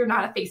if you're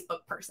not a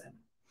Facebook person.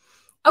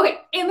 Okay,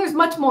 and there's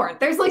much more.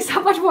 There's like so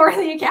much more in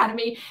the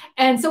Academy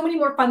and so many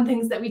more fun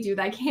things that we do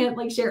that I can't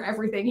like share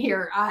everything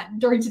here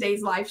during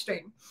today's live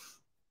stream.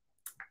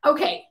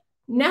 Okay,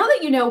 now that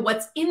you know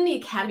what's in the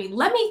Academy,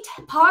 let me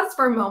pause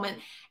for a moment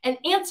and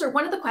answer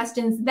one of the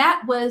questions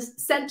that was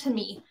sent to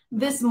me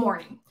this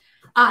morning.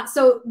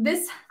 So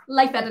this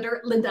life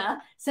editor,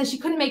 Linda, says she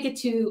couldn't make it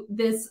to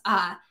this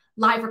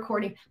live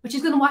recording, but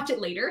she's going to watch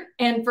it later.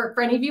 And for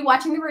any of you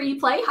watching the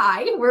replay,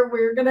 hi,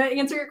 we're going to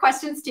answer your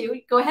questions too.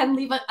 Go ahead and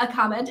leave a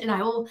comment and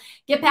I will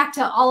get back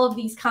to all of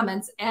these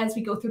comments as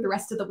we go through the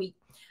rest of the week.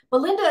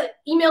 But Linda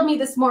emailed me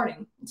this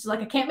morning. She's like,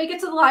 I can't make it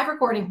to the live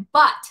recording,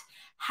 but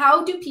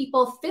how do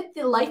people fit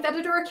the Life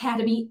Editor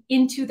Academy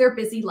into their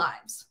busy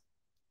lives?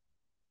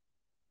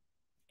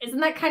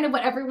 Isn't that kind of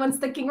what everyone's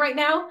thinking right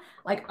now?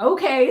 Like,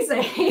 okay,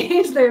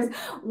 Sage, there's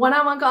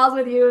one-on-one calls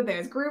with you,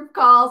 there's group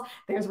calls,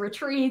 there's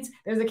retreats,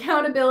 there's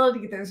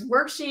accountability, there's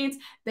worksheets,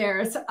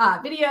 there's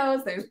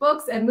videos, there's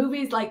books and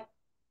movies. Like,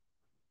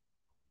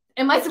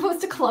 am I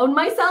supposed to clone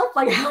myself?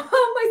 Like, how am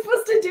I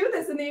supposed to do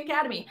this in the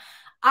Academy?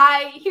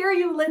 I hear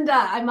you, Linda.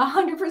 I'm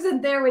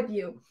 100% there with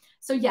you.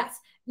 So yes,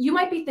 you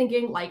might be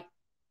thinking like,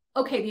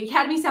 okay, the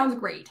Academy sounds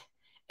great.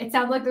 It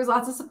sounds like there's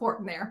lots of support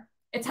in there.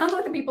 It sounds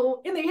like the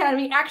people in the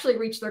Academy actually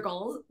reach their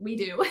goals. We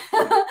do.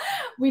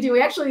 We do.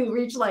 We actually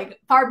reach like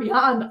far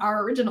beyond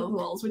our original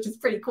goals, which is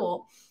pretty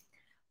cool.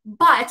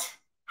 But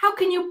how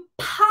can you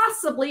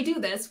possibly do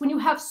this when you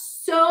have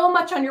so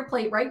much on your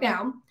plate right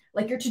now?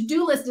 Like your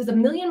to-do list is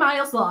 1,000,000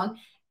 miles long.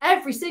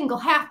 Every single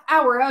half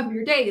hour of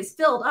your day is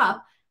filled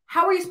up.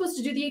 How are you supposed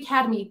to do the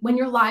Academy when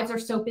your lives are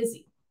so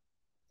busy?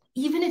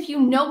 Even if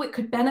you know it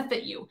could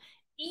benefit you,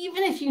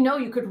 even if you know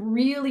you could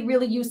really,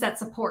 really use that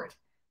support,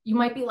 you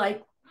might be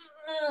like,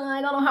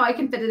 I don't know how I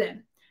can fit it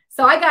in.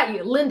 So I got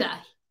you, Linda.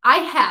 I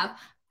have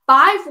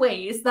 5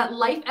 ways that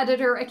Life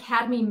Editor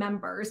Academy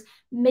members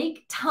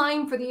make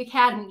time for the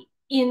Academy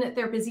in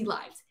their busy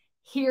lives.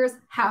 Here's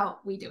how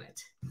we do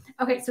it.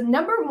 Okay, so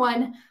number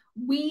 1,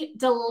 we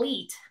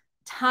delete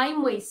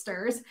time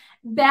wasters,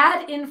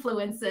 bad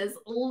influences,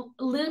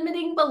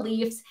 limiting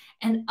beliefs,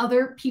 and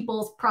other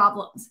people's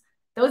problems.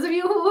 Those of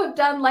you who have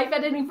done life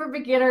editing for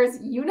beginners,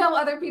 you know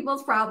other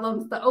people's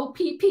problems, the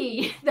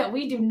OPP that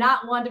we do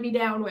not want to be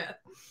down with.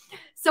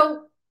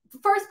 So the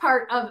first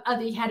part of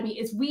the Academy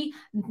is we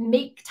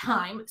make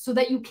time so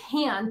that you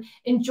can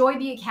enjoy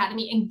the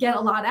Academy and get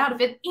a lot out of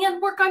it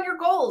and work on your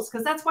goals,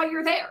 because that's why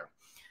you're there.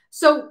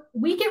 So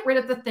we get rid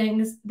of the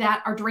things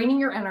that are draining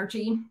your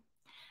energy,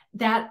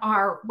 that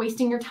are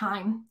wasting your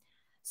time.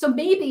 So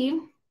maybe,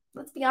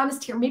 let's be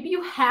honest here, maybe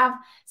you have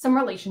some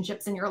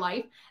relationships in your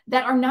life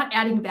that are not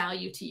adding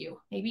value to you.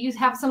 Maybe you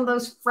have some of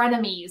those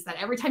frenemies that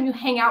every time you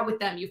hang out with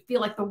them, you feel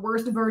like the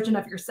worst version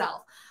of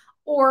yourself.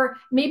 Or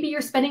maybe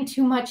you're spending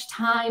too much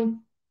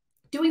time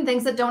doing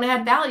things that don't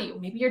add value.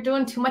 Maybe you're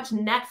doing too much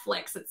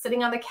Netflix, it's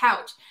sitting on the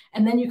couch,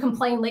 and then you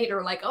complain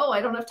later like, oh,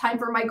 I don't have time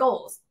for my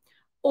goals.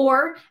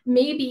 Or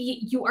maybe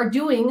you are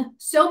doing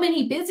so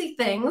many busy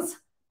things,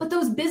 but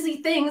those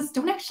busy things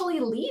don't actually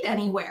lead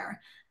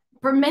anywhere.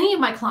 For many of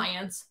my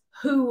clients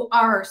who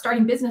are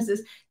starting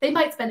businesses, they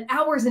might spend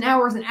hours and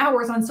hours and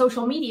hours on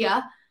social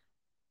media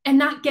and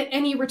not get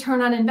any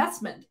return on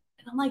investment.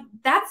 And I'm like,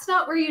 that's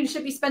not where you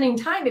should be spending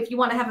time if you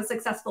want to have a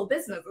successful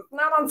business. It's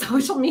not on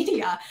social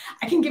media.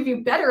 I can give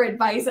you better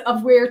advice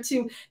of where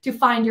to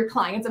find your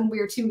clients and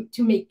where to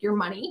make your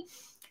money.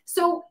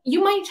 So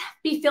you might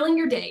be filling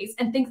your days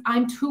and think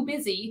I'm too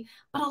busy,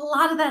 but a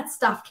lot of that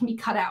stuff can be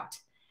cut out.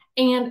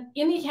 And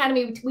in the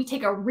Academy, we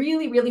take a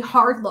really, really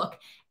hard look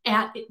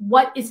at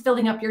what is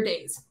filling up your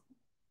days.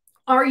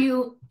 Are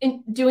you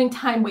doing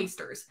time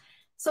wasters?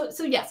 So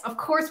yes, of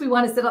course we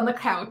want to sit on the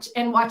couch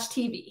and watch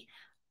TV.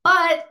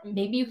 But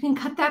maybe you can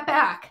cut that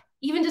back,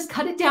 even just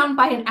cut it down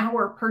by an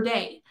hour per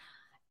day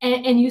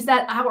and use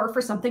that hour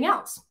for something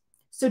else.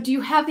 So do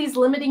you have these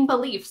limiting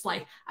beliefs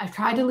like, I've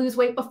tried to lose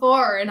weight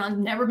before and I've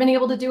never been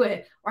able to do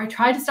it, or I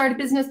tried to start a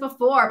business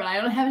before, but I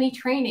don't have any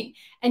training,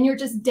 and you're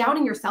just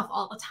doubting yourself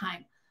all the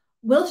time?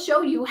 We'll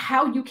show you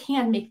how you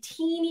can make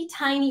teeny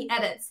tiny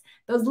edits,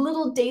 those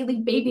little daily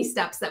baby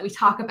steps that we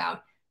talk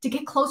about to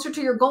get closer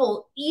to your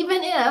goal,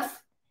 even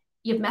if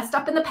you've messed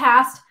up in the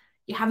past,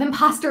 you have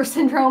imposter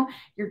syndrome,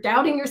 you're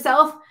doubting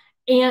yourself,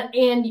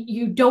 and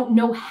you don't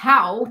know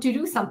how to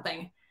do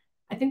something.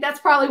 I think that's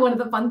probably one of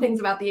the fun things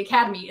about the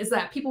Academy is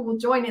that people will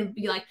join and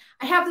be like,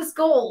 I have this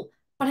goal,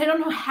 but I don't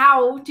know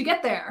how to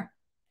get there.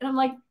 And I'm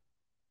like,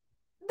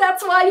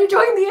 that's why you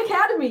joined the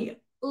Academy.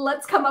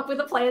 Let's come up with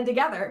a plan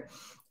together.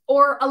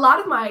 Or a lot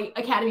of my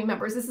Academy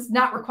members, this is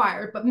not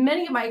required, but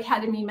many of my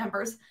Academy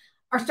members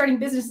are starting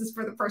businesses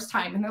for the first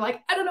time. And they're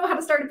like, I don't know how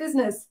to start a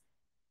business.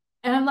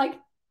 And I'm like,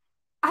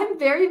 I'm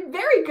very,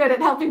 very good at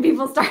helping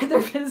people start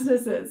their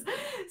businesses.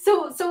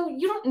 So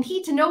you don't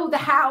need to know the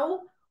how.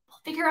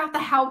 We'll figure out the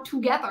how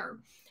together.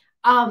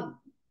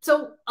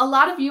 So a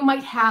lot of you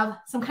might have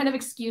some kind of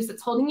excuse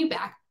that's holding you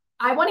back.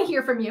 I want to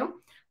hear from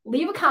you.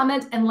 Leave a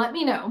comment and let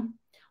me know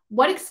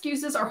what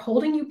excuses are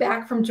holding you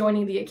back from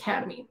joining the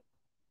Academy.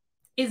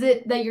 Is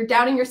it that you're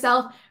doubting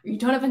yourself or you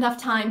don't have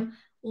enough time?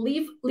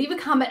 Leave a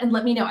comment and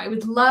let me know. I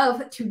would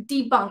love to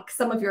debunk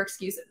some of your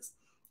excuses.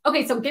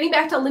 Okay, so getting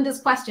back to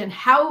Linda's question,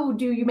 how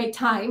do you make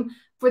time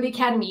for the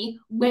Academy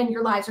when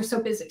your lives are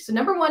so busy? So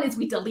number one is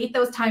we delete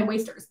those time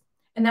wasters.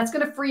 And that's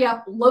going to free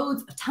up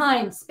loads of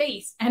time,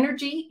 space,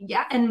 energy,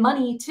 yeah, and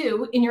money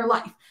too in your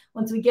life.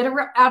 Once we get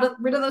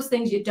rid of those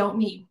things you don't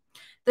need.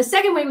 The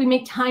second way we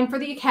make time for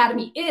the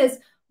Academy is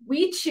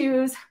we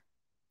choose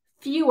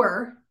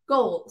fewer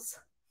goals.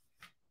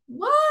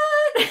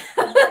 What?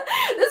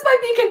 This might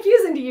be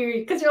confusing to you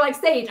because you're like,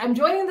 Sage, I'm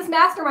joining this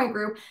mastermind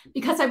group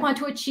because I want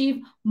to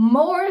achieve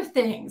more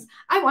things.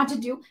 I want to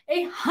do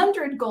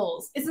 100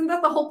 goals. Isn't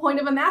that the whole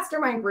point of a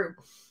mastermind group?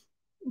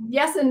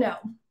 Yes and no.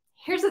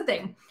 Here's the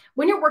thing.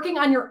 When you're working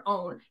on your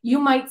own, you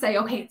might say,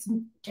 okay, it's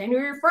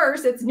January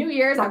 1st, it's New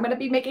Year's, I'm going to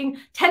be making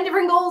 10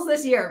 different goals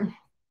this year.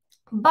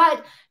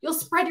 But you'll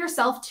spread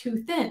yourself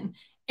too thin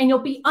and you'll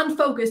be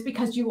unfocused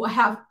because you will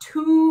have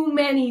too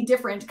many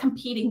different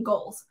competing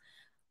goals.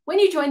 When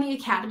you join the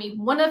Academy,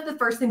 one of the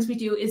first things we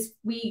do is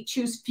we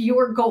choose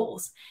fewer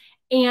goals.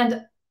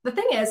 And the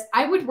thing is,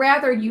 I would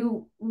rather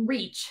you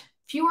reach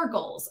fewer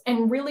goals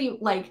and really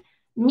like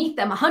meet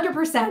them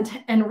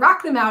 100% and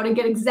rock them out and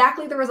get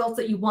exactly the results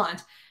that you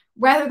want,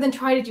 rather than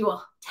try to do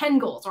 10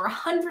 goals or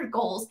 100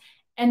 goals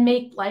and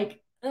make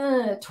like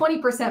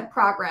 20%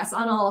 progress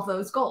on all of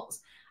those goals.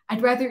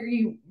 I'd rather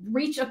you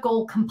reach a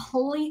goal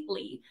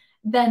completely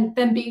than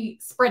be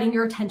spreading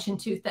your attention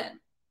too thin.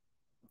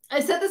 I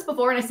said this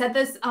before, and I said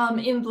this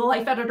in the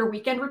Life Editor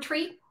Weekend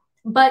Retreat,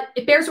 but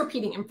it bears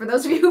repeating. And for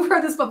those of you who've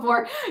heard this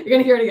before, you're going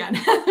to hear it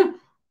again.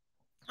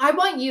 I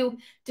want you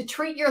to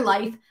treat your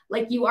life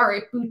like you are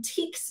a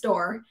boutique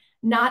store,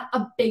 not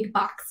a big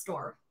box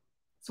store.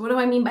 So what do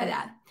I mean by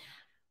that?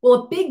 Well,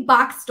 a big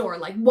box store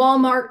like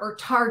Walmart or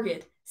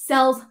Target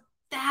sells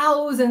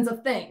thousands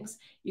of things.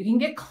 You can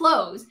get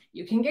clothes,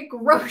 you can get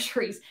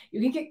groceries,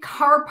 you can get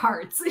car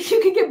parts,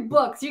 you can get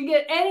books, you can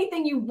get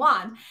anything you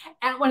want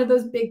at one of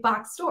those big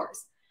box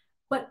stores.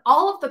 But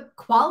all of the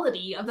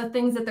quality of the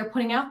things that they're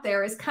putting out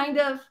there is kind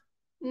of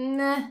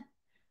Nah.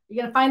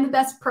 You're going to find the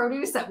best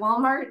produce at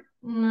Walmart?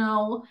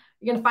 No.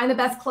 You're going to find the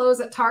best clothes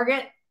at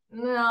Target?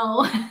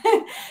 No.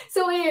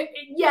 So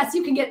yes,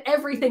 you can get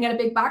everything at a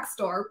big box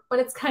store, but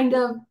it's kind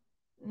of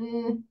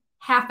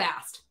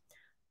half-assed.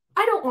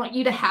 I don't want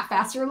you to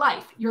half-ass your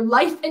life. Your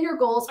life and your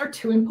goals are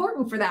too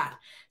important for that.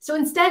 So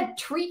instead,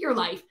 treat your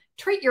life,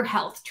 treat your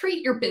health,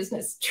 treat your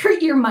business,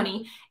 treat your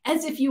money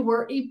as if you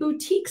were a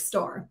boutique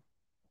store.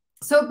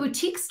 So a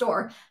boutique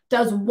store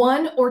does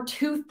one or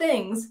two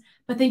things,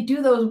 but they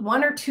do those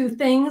one or two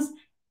things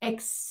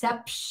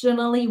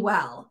exceptionally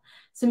well.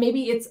 So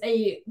maybe it's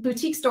a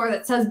boutique store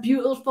that sells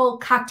beautiful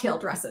cocktail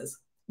dresses.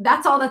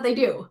 That's all that they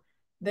do.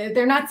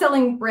 They're not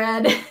selling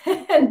bread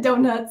and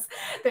donuts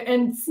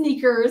and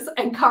sneakers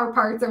and car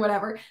parts or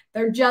whatever.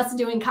 They're just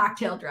doing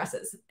cocktail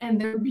dresses and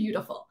they're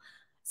beautiful.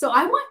 So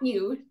I want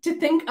you to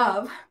think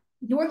of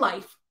your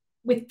life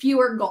with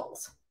fewer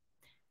goals.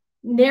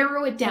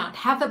 Narrow it down.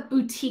 Have a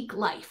boutique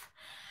life.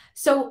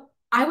 So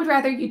I would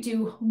rather you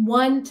do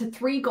 1 to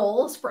 3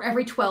 goals for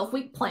every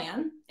 12-week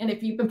plan. And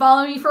if you've been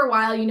following me for a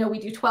while, you know we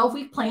do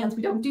 12-week plans.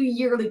 We don't do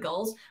yearly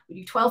goals. We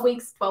do 12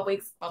 weeks, 12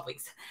 weeks, 12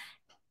 weeks.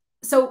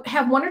 So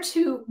have 1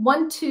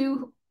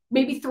 to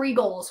maybe 3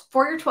 goals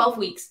for your 12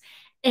 weeks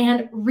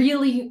and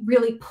really,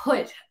 really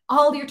put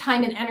all your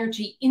time and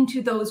energy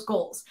into those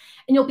goals.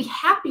 And you'll be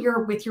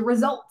happier with your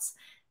results.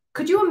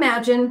 Could you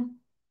imagine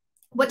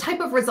what type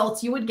of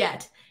results you would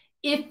get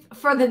if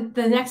for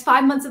the next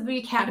 5 months of the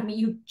Academy,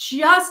 you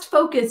just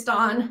focused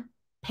on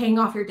paying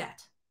off your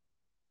debt?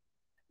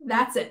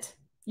 That's it.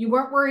 You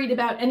weren't worried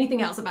about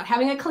anything else, about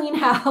having a clean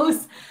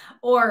house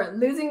or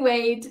losing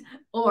weight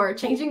or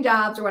changing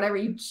jobs or whatever.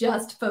 You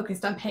just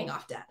focused on paying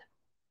off debt.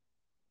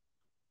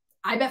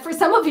 I bet for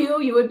some of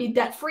you, you would be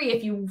debt-free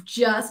if you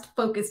just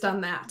focused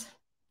on that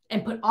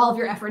and put all of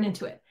your effort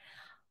into it.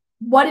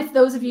 What if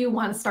those of you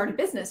want to start a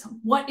business?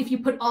 What if you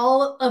put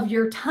all of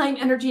your time,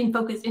 energy, and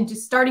focus into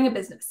starting a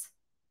business?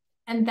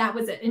 And that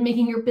was it, and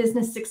making your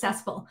business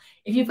successful.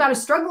 If you've got a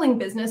struggling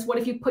business, what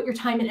if you put your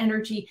time and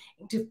energy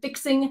into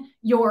fixing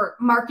your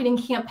marketing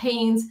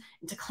campaigns,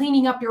 into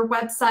cleaning up your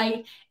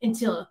website,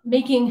 into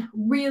making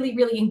really,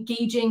 really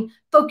engaging,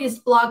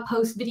 focused blog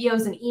posts,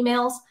 videos, and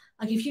emails?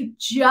 Like if you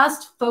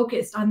just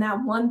focused on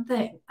that one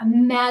thing,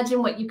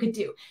 imagine what you could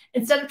do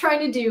instead of trying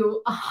to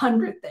do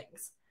 100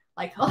 things.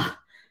 Like, oh,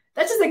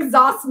 that just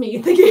exhausts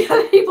me thinking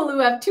of people who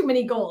have too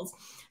many goals.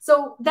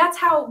 So that's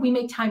how we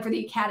make time for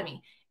the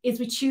Academy, is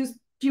we choose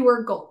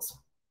fewer goals.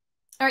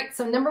 All right,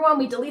 so number 1,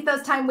 we delete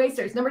those time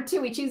wasters. Number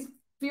 2, we choose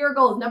fewer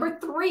goals. Number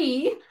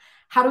 3,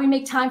 how do we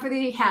make time for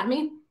the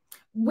Academy?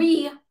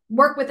 We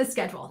work with a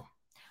schedule.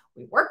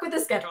 We work with a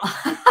schedule.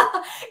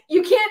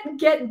 You can't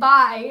get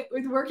by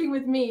with working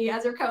with me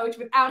as your coach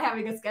without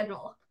having a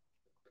schedule.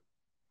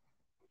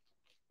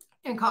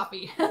 And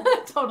coffee,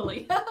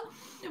 totally.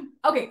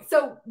 Okay,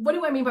 so what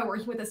do I mean by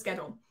working with a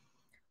schedule?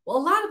 Well, a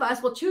lot of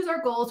us will choose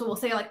our goals and we'll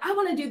say like, I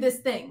want to do this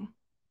thing.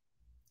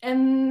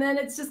 And then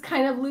it's just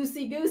kind of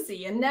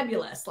loosey-goosey and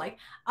nebulous. Like,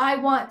 I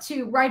want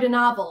to write a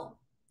novel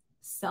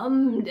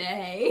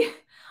someday,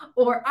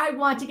 or I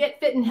want to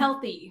get fit and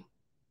healthy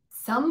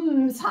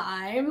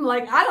sometime.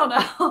 Like, I don't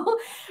know.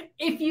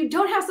 If you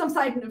don't have some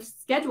kind of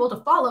schedule to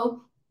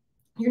follow,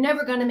 you're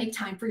never going to make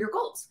time for your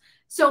goals.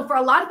 So for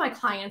a lot of my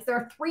clients, there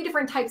are 3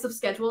 different types of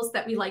schedules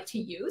that we like to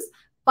use,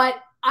 but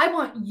I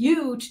want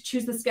you to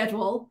choose the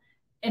schedule,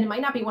 and it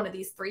might not be one of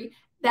these 3,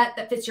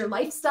 that fits your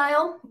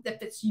lifestyle, that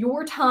fits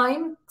your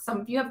time. Some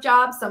of you have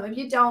jobs, some of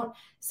you don't.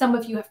 Some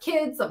of you have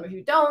kids, some of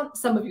you don't.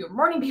 Some of you are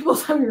morning people,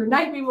 some of you are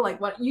night people.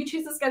 Like, what, you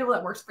choose the schedule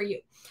that works for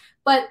you.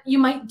 But you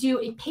might do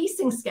a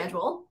pacing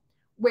schedule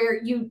where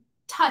you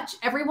touch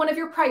every one of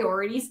your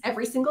priorities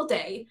every single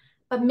day,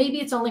 but maybe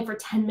it's only for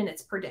 10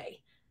 minutes per day.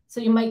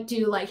 So you might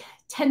do like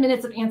 10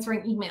 minutes of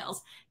answering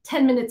emails,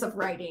 10 minutes of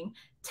writing,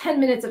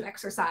 10 minutes of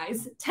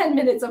exercise, 10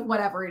 minutes of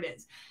whatever it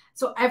is.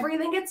 So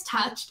everything gets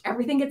touched,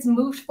 everything gets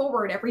moved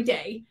forward every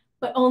day,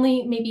 but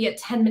only maybe at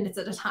 10 minutes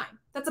at a time.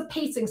 That's a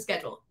pacing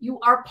schedule. You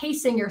are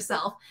pacing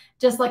yourself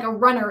just like a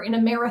runner in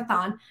a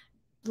marathon,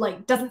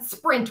 like doesn't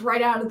sprint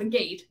right out of the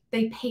gate.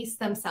 They pace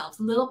themselves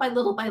little by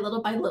little by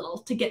little by little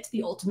to get to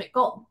the ultimate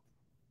goal.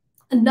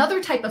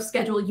 Another type of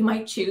schedule you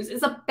might choose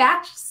is a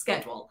batch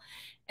schedule.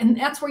 And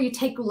that's where you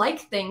take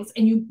like things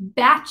and you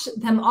batch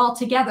them all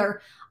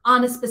together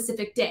on a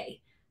specific day.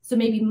 So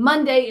maybe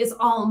Monday is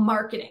all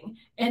marketing,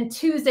 and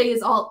Tuesday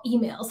is all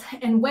emails,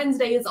 and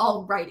Wednesday is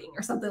all writing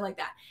or something like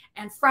that.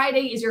 And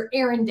Friday is your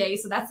errand day.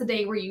 So that's the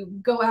day where you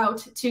go out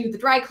to the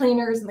dry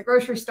cleaners and the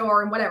grocery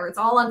store and whatever. It's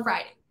all on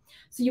Friday.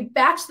 So you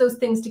batch those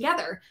things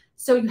together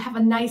so you have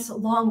a nice,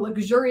 long,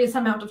 luxurious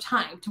amount of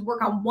time to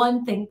work on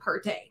one thing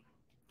per day.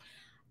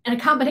 And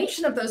a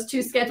combination of those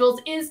 2 schedules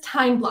is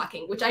time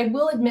blocking, which I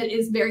will admit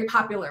is very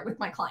popular with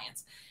my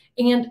clients.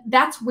 And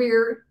that's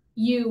where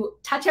you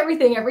touch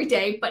everything every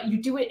day, but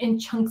you do it in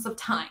chunks of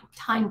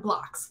time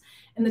blocks.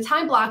 And the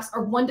time blocks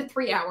are 1 to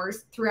 3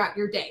 hours throughout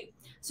your day.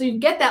 So you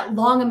get that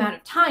long amount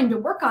of time to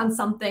work on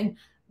something,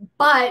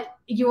 but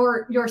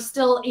you're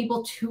still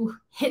able to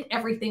hit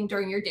everything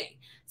during your day.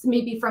 So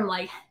maybe from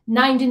like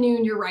 9 to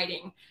noon, you're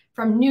writing.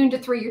 From noon to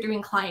 3, you're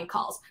doing client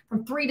calls.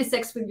 From 3 to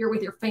 6, you're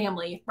with your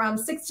family. From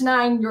 6 to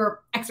 9,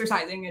 you're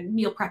exercising and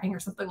meal prepping or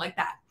something like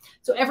that.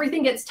 So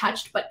everything gets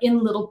touched, but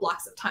in little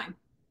blocks of time.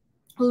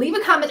 Leave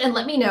a comment and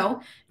let me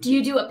know, do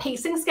you do a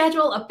pacing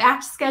schedule, a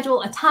batch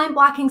schedule, a time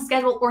blocking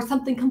schedule, or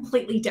something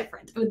completely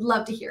different? I would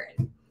love to hear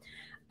it.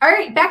 All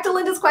right, back to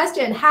Linda's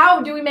question.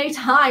 How do we make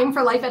time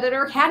for Life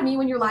Editor Academy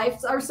when your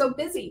lives are so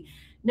busy?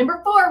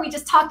 Number 4, we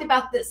just talked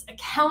about this,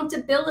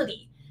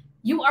 accountability.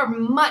 You are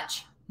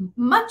much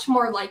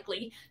more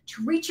likely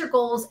to reach your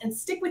goals and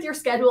stick with your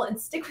schedule and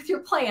stick with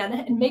your plan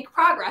and make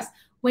progress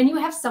when you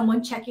have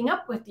someone checking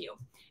up with you.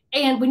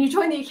 And when you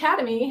join the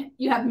Academy,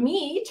 you have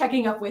me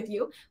checking up with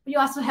you, but you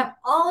also have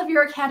all of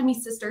your Academy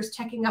sisters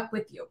checking up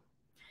with you.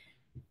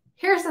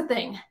 Here's the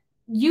thing.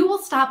 You will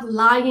stop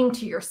lying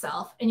to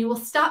yourself and you will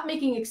stop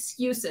making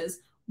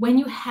excuses when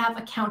you have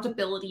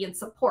accountability and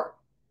support.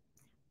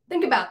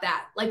 Think about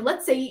that. Like,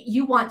 let's say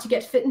you want to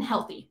get fit and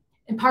healthy,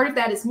 and part of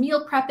that is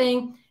meal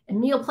prepping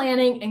and meal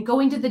planning and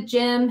going to the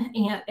gym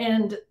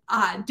and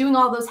doing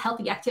all those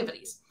healthy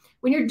activities.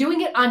 When you're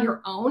doing it on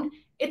your own,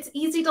 it's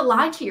easy to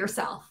lie to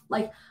yourself.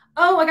 Like,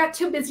 oh, I got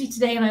too busy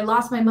today and I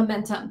lost my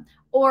momentum.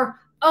 Or,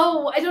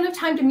 oh, I don't have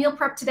time to meal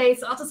prep today,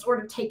 so I'll just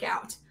order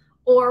takeout.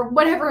 Or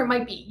whatever it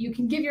might be. You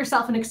can give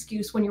yourself an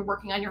excuse when you're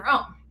working on your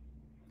own.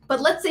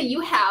 But let's say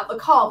you have a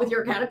call with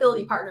your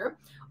accountability partner,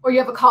 or you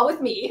have a call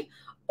with me,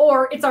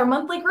 or it's our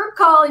monthly group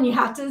call and you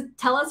have to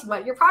tell us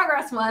what your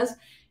progress was.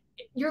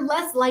 You're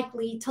less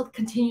likely to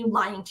continue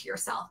lying to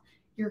yourself.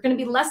 You're going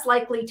to be less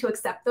likely to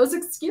accept those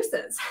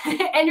excuses.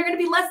 And you're going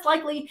to be less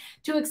likely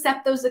to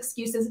accept those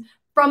excuses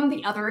from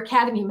the other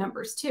Academy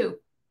members too.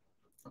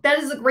 That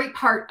is a great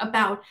part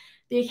about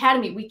the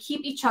Academy. We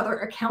keep each other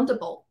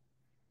accountable.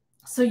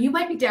 So you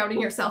might be doubting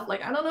yourself,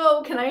 like, I don't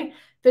know, can I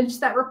finish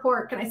that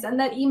report? Can I send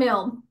that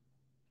email?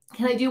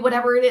 Can I do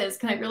whatever it is?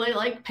 Can I really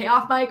like pay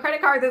off my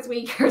credit card this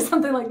week or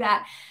something like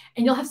that?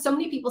 And you'll have so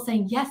many people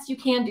saying, yes, you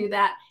can do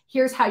that.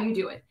 Here's how you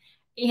do it.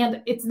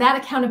 And it's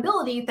that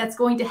accountability that's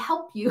going to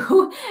help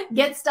you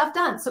get stuff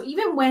done. So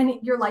even when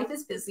your life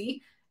is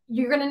busy,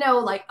 you're going to know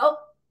like, oh,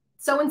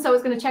 so-and-so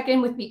is going to check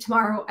in with me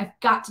tomorrow. I've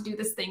got to do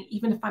this thing,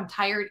 even if I'm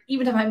tired,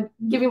 even if I'm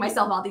giving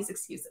myself all these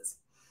excuses.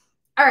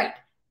 All right.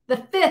 The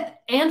 5th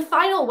and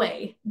final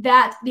way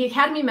that the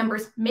Academy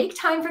members make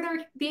time for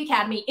the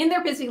Academy in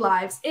their busy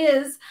lives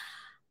is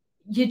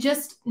you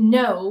just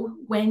know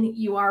when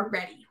you are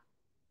ready.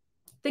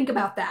 Think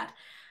about that.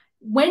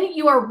 When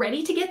you are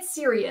ready to get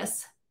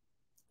serious,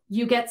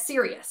 you get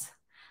serious.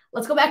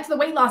 Let's go back to the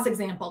weight loss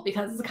example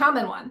because it's a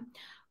common one.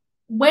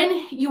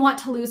 When you want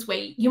to lose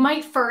weight, you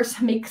might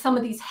first make some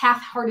of these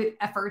half-hearted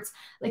efforts.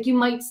 Like you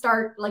might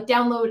start like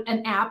download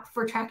an app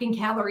for tracking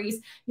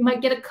calories. You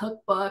might get a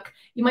cookbook.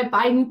 You might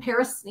buy a new pair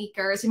of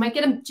sneakers. You might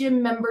get a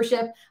gym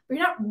membership, but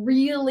you're not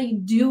really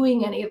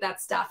doing any of that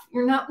stuff.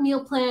 You're not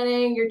meal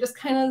planning. You're just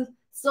kind of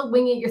still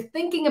winging it. You're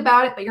thinking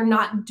about it, but you're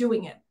not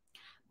doing it.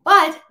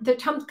 But there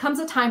comes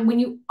a time when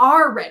you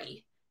are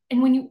ready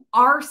and when you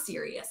are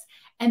serious.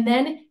 And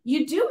then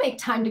you do make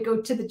time to go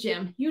to the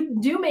gym. You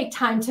do make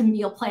time to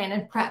meal plan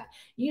and prep.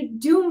 You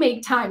do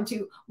make time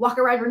to walk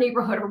around your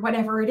neighborhood or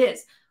whatever it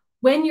is.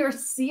 When you're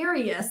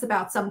serious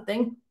about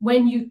something,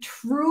 when you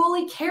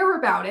truly care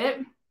about it,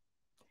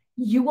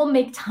 you will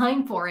make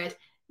time for it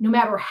no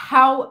matter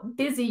how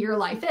busy your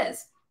life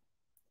is.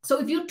 So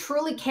if you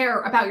truly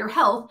care about your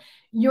health,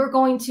 you're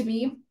going to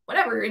be,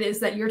 whatever it is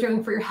that you're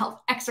doing for your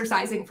health,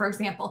 exercising, for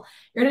example,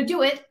 you're going to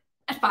do it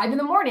at 5 in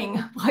the morning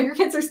while your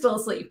kids are still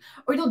asleep,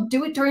 or you'll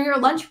do it during your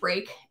lunch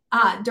break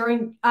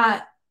during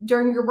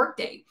your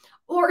workday,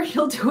 or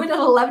you'll do it at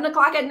 11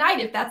 o'clock at night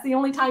if that's the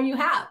only time you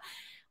have.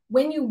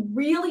 When you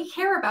really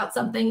care about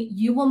something,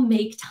 you will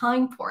make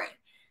time for it.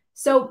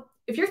 So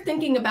if you're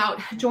thinking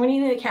about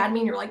joining the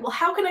Academy and you're like, well,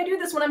 how can I do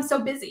this when I'm so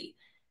busy?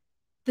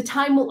 The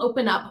time will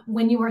open up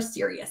when you are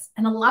serious.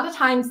 And a lot of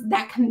times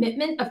that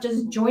commitment of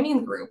just joining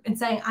the group and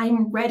saying,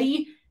 I'm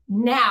ready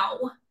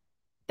now,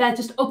 that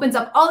just opens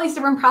up all these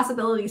different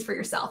possibilities for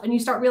yourself. And you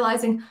start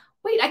realizing,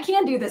 wait, I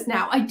can do this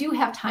now. I do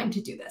have time to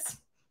do this.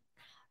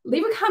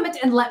 Leave a comment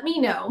and let me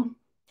know.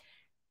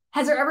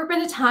 Has there ever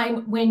been a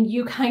time when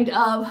you kind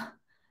of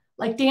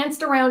like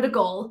danced around a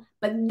goal,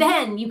 but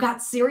then you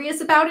got serious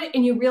about it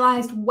and you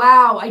realized,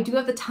 wow, I do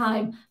have the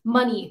time,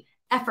 money,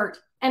 effort,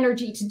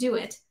 energy to do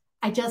it.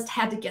 I just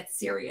had to get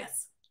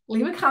serious.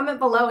 Leave a comment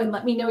below and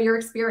let me know your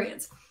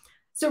experience.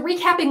 So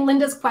recapping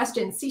Linda's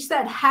question, she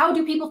said, how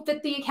do people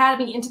fit the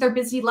Academy into their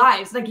busy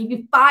lives? And I gave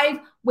you 5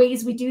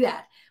 ways we do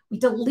that. We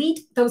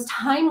delete those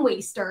time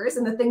wasters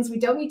and the things we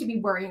don't need to be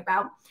worrying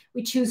about.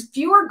 We choose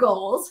fewer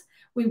goals.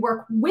 We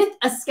work with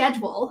a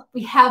schedule.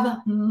 We have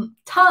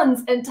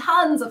tons and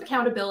tons of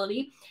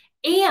accountability.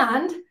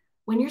 And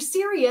when you're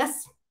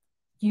serious,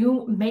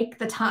 you make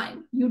the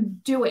time. You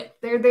do it.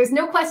 There's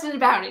no question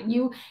about it.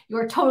 You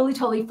are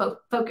totally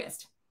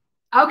focused.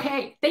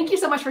 Okay, thank you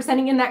so much for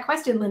sending in that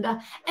question,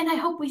 Linda. And I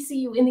hope we see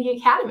you in the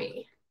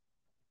Academy.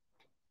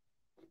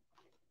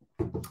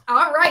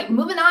 All right,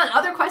 moving on.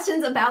 Other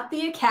questions about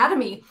the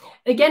Academy.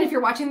 Again, if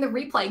you're watching the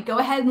replay, go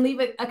ahead and leave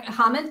a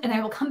comment and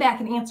I will come back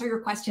and answer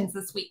your questions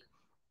this week.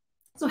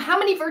 So how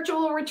many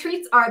virtual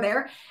retreats are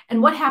there?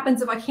 And what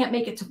happens if I can't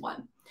make it to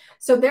one?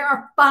 So there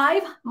are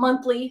 5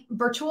 monthly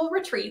virtual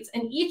retreats,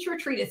 and each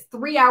retreat is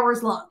 3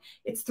 hours long.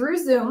 It's through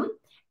Zoom,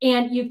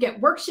 and you get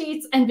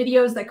worksheets and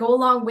videos that go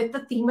along with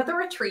the theme of the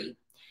retreat.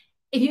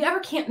 If you ever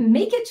can't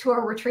make it to a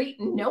retreat,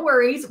 no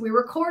worries. We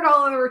record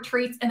all of the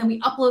retreats and then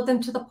we upload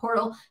them to the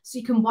portal so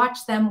you can watch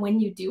them when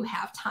you do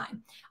have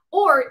time.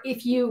 Or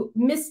if you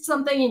missed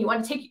something and you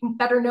want to take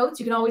better notes,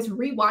 you can always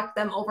rewatch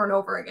them over and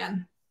over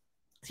again.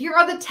 So here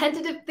are the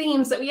tentative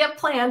themes that we have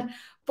planned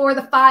for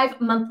the 5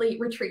 monthly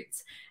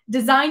retreats.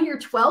 Design your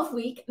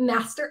 12-week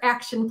master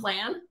action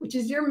plan, which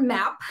is your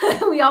map.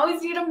 We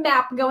always need a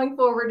map going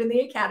forward in the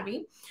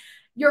Academy.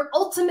 Your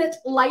ultimate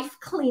life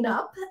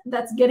cleanup,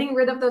 that's getting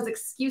rid of those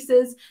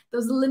excuses,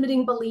 those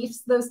limiting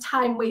beliefs, those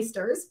time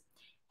wasters.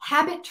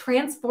 Habit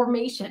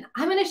transformation.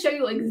 I'm going to show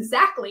you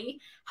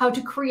exactly how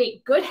to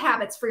create good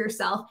habits for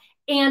yourself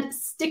and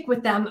stick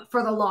with them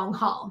for the long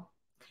haul.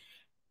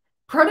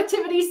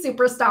 Productivity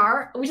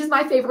Superstar, which is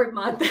my favorite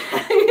month.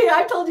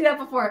 I've told you that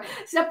before.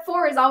 Step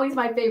 4 is always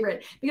my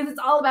favorite because it's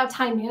all about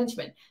time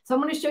management. So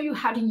I'm going to show you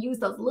how to use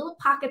those little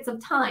pockets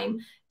of time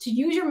to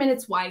use your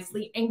minutes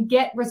wisely and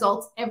get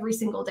results every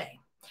single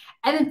day.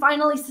 And then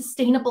finally,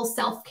 sustainable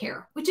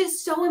self-care, which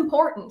is so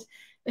important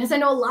because I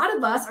know a lot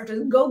of us are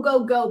just go,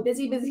 go, go,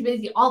 busy, busy,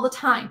 busy all the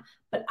time.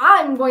 But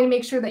I'm going to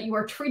make sure that you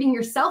are treating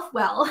yourself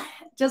well,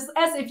 just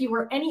as if you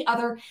were any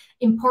other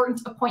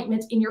important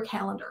appointment in your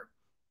calendar.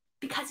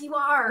 Because you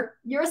are.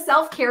 Your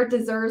self-care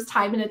deserves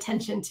time and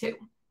attention too.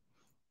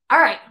 All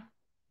right.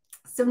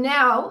 So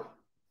now,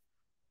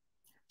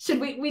 should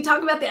we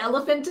talk about the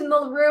elephant in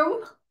the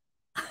room?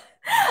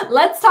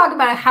 Let's talk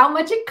about how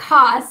much it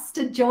costs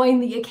to join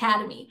the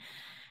Academy.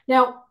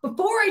 Now,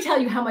 before I tell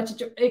you how much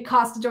it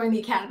costs to join the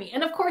Academy,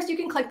 and of course you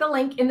can click the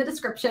link in the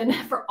description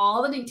for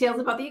all the details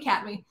about the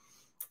Academy,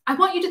 I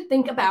want you to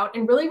think about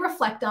and really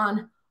reflect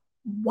on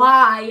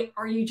why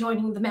are you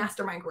joining the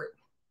mastermind group?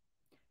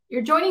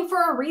 You're joining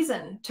for a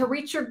reason, to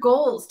reach your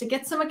goals, to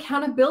get some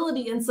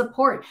accountability and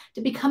support,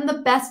 to become the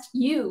best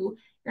you.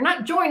 You're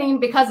not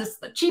joining because it's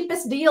the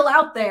cheapest deal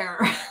out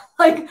there.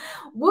 Like,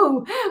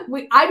 woo,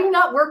 I do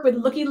not work with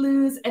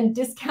looky-loos and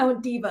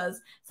discount divas.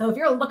 So if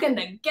you're looking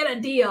to get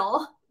a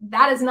deal,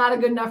 that is not a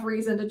good enough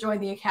reason to join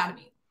the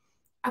Academy.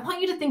 I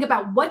want you to think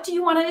about what do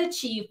you want to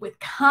achieve with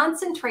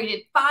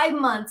concentrated 5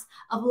 months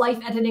of life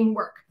editing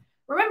work.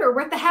 Remember,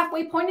 we're at the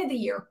halfway point of the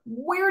year.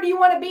 Where do you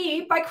want to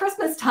be by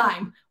Christmas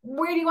time?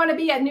 Where do you want to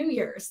be at New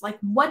Year's? Like,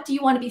 what do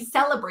you want to be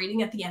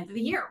celebrating at the end of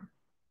the year?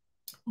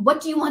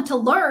 What do you want to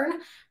learn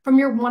from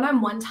your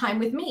one-on-one time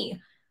with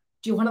me?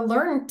 Do you want to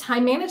learn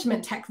time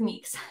management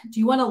techniques? Do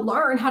you want to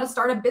learn how to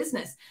start a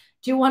business?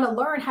 Do you want to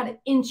learn how to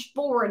inch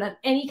forward on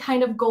any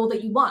kind of goal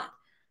that you want?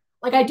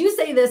 Like, I do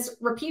say this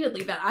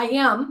repeatedly that I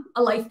am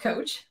a life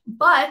coach,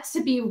 but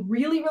to be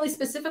really, really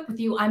specific with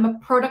you, I'm a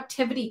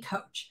productivity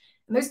coach.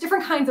 And there's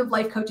different kinds of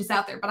life coaches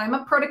out there, but I'm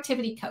a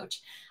productivity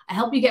coach. I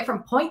help you get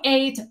from point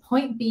A to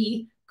point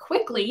B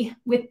quickly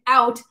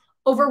without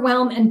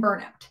overwhelm and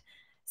burnout.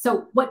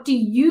 So what do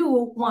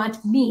you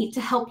want me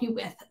to help you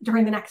with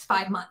during the next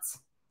 5 months?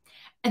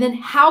 And then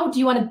how do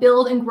you want to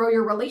build and grow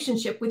your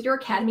relationship with your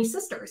Academy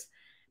sisters?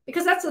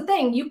 Because that's the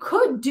thing, you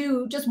could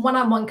do just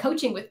one-on-one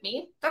coaching with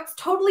me. That's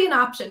totally an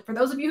option. For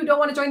those of you who don't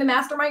want to join the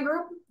mastermind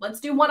group, let's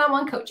do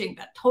one-on-one coaching.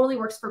 That totally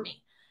works for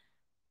me.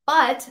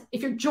 But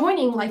if you're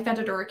joining Life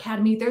Editor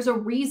Academy, there's a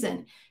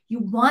reason. You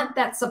want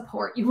that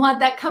support. You want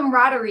that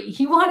camaraderie.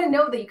 You want to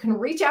know that you can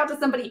reach out to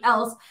somebody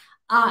else.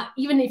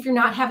 Even if you're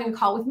not having a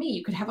call with me,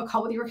 you could have a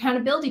call with your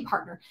accountability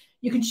partner.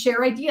 You can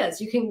share ideas.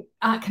 You can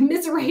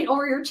commiserate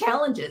over your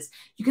challenges.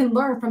 You can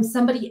learn from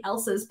somebody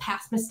else's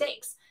past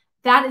mistakes.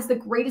 That is the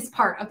greatest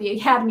part of the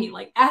Academy.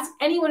 Like, ask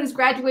anyone who's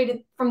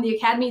graduated from the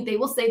Academy, they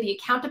will say the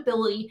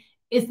accountability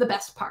is the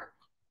best part.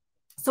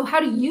 So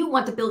how do you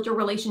want to build your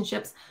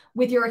relationships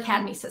with your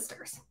Academy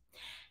sisters?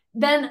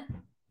 Then,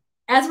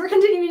 as we're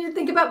continuing to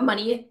think about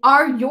money,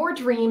 are your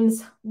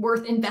dreams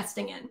worth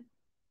investing in?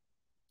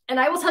 And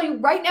I will tell you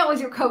right now as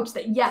your coach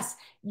that yes,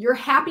 your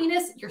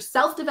happiness, your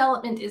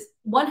self-development is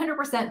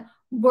 100%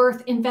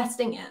 worth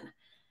investing in.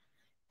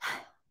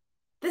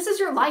 This is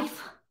your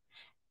life.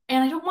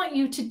 And I don't want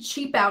you to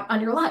cheap out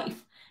on your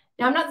life.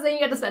 Now, I'm not saying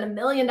you have to spend $1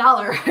 million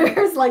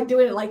like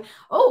doing it like,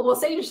 oh, well,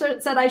 say you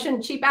said I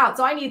shouldn't cheap out.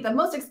 So I need the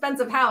most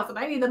expensive house and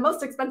I need the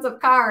most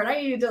expensive car and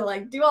I need to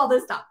like do all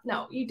this stuff.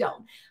 No, you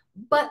don't.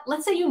 But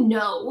let's say you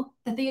know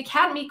that the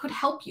Academy could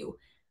help you.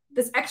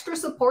 This extra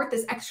support,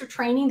 this extra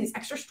training, these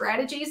extra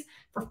strategies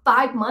for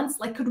 5 months,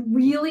 like could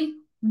really,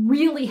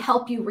 really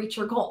help you reach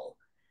your goal.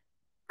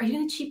 Are you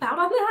going to cheap out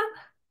on that?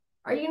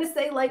 Are you going to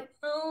say like,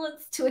 oh,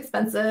 it's too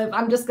expensive.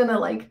 I'm just going to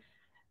like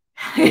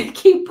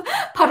keep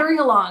puttering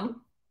along.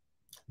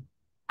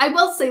 I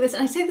will say this,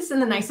 and I say this in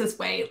the nicest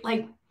way,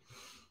 like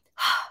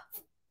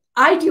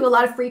I do a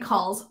lot of free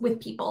calls with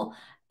people,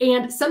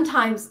 and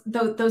sometimes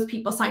those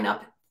people sign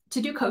up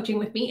to do coaching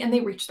with me and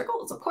they reach their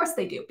goals. Of course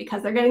they do,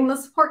 because they're getting the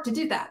support to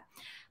do that.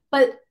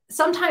 But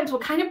sometimes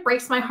what kind of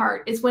breaks my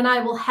heart is when I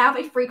will have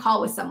a free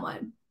call with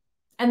someone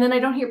and then I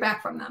don't hear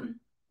back from them.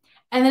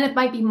 And then it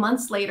might be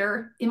months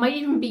later, it might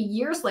even be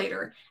years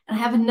later, and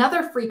I have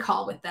another free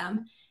call with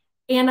them.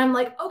 And I'm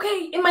like,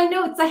 okay, in my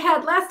notes I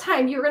had last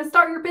time, you were going to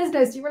start your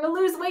business, you were going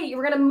to lose weight, you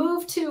were going to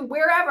move to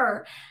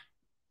wherever.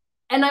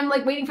 And I'm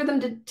like waiting for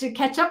them to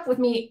catch up with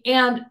me.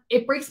 And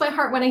it breaks my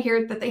heart when I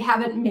hear that they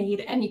haven't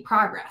made any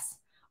progress.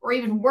 Or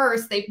even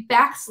worse, they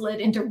backslid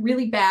into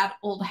really bad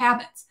old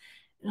habits.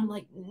 And I'm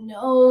like,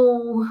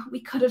 no,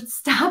 we could have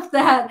stopped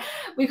that.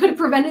 We could have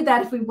prevented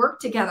that if we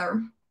worked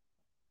together.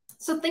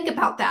 So think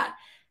about that.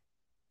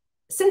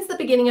 Since the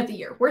beginning of the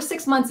year, we're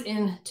 6 months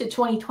into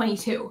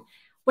 2022.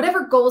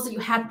 Whatever goals that you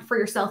had for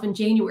yourself in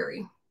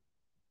January,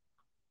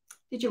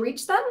 did you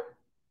reach them?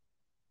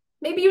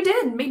 Maybe you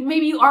did.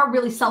 Maybe you are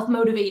really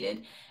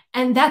self-motivated.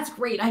 And that's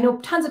great. I know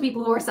tons of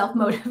people who are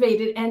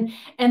self-motivated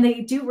and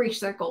they do reach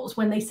their goals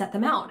when they set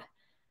them out.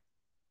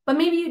 But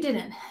maybe you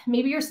didn't.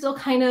 Maybe you're still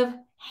kind of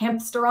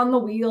hamster on the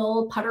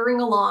wheel, puttering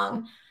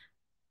along.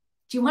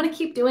 Do you want to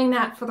keep doing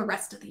that for the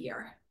rest of the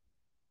year?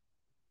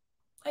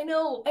 I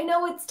know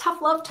it's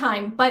tough love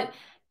time, but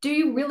do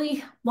you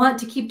really want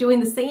to keep doing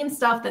the same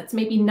stuff that's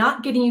maybe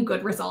not getting you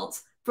good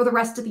results for the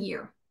rest of the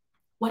year?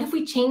 What if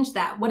we changed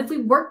that? What if we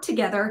worked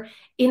together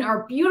in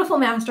our beautiful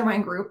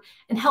mastermind group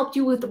and helped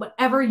you with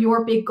whatever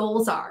your big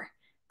goals are?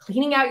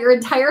 Cleaning out your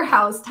entire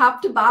house,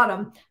 top to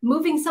bottom,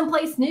 moving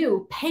someplace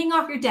new, paying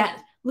off your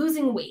debt,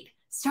 losing weight,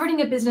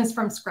 starting a business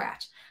from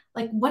scratch.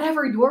 Like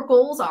whatever your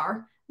goals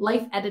are,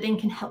 Life Editing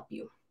can help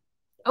you.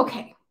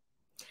 Okay.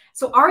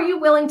 So are you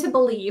willing to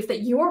believe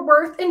that you're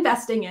worth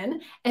investing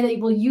in and that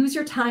you will use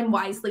your time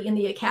wisely in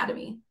the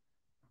Academy?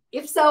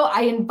 If so,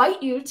 I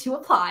invite you to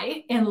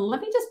apply, and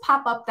let me just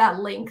pop up that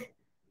link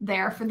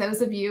there for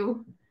those of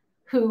you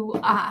who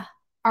are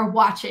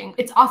watching.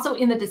 It's also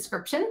in the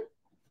description.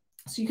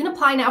 So you can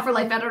apply now for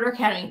Life Editor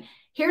Academy.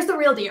 Here's the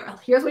real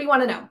deal. Here's what you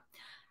want to know.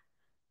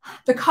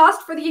 The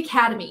cost for the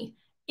Academy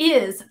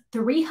is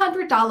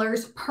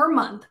 $300 per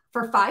month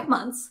for 5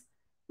 months,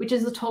 which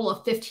is a total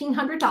of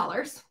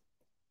 $1,500.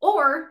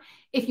 Or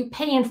if you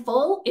pay in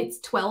full, it's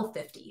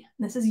 $1,250.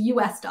 This is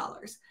US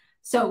dollars.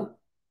 So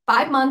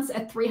 5 months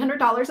at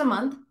 $300 a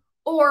month,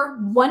 or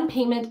one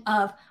payment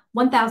of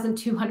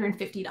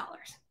 $1,250.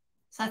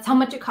 So that's how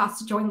much it costs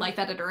to join Life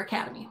Editor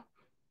Academy.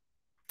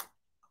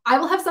 I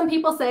will have some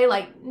people say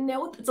like,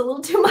 no, it's a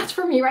little too much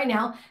for me right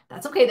now.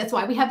 That's okay. That's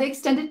why we have the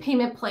extended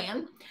payment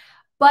plan.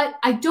 But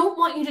I don't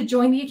want you to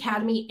join the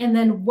Academy and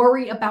then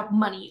worry about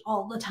money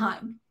all the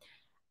time.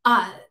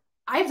 I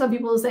have some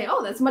people who say,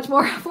 oh, that's much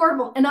more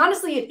affordable. And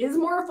honestly, it is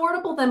more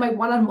affordable than my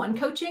one-on-one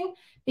coaching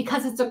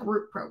because it's a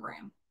group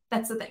program.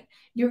 That's the thing.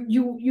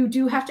 You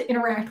do have to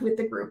interact with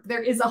the group.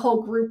 There is a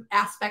whole group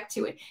aspect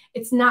to it.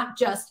 It's not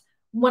just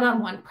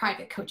one-on-one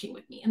private coaching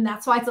with me. And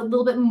that's why it's a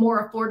little bit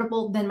more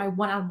affordable than my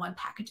one-on-one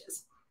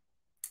packages.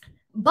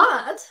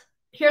 But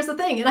here's the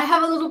thing, and I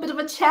have a little bit of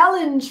a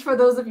challenge for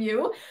those of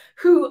you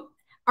who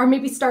are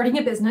maybe starting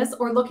a business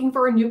or looking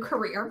for a new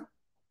career,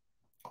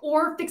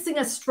 or fixing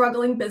a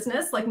struggling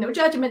business. Like, no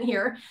judgment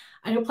here.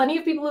 I know plenty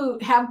of people who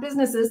have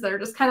businesses that are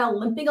just kind of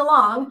limping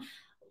along.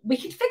 We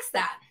can fix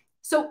that.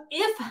 So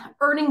if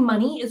earning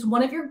money is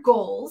one of your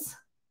goals,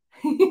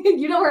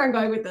 you know where I'm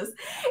going with this.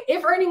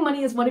 If earning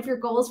money is one of your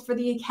goals for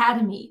the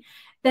Academy,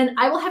 then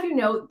I will have you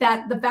know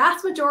that the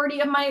vast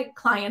majority of my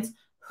clients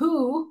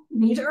who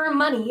need to earn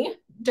money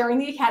during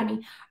the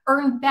Academy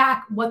earn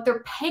back what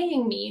they're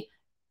paying me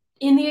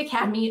in the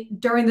Academy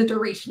during the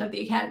duration of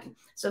the Academy.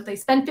 So if they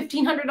spend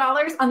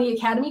 $1,500 on the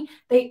Academy,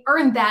 they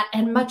earn that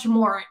and much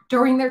more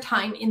during their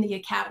time in the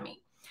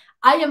Academy.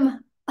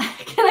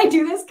 Can I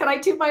do this? Can I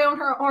toot my own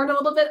horn a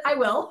little bit? I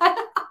will.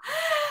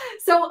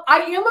 So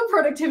I am a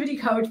productivity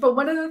coach, but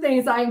one of the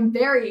things I'm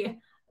very,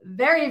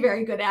 very,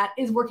 very good at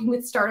is working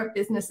with startup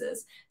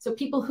businesses. So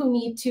people who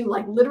need to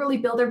like literally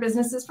build their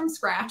businesses from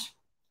scratch.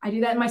 I do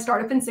that in my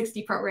Startup in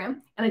 60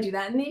 program, and I do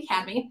that in the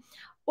Academy.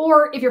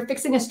 Or if you're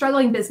fixing a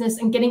struggling business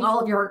and getting all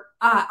of your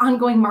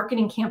ongoing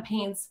marketing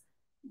campaigns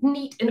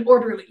neat and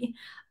orderly,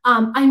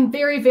 I'm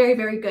very, very,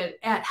 very good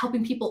at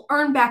helping people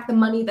earn back the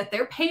money that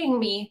they're paying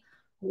me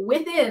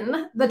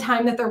within the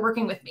time that they're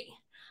working with me.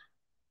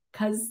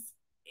 Because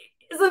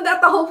isn't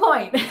that the whole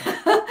point?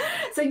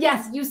 So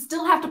yes, you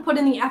still have to put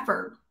in the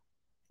effort.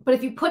 But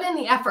if you put in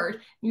the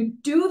effort, you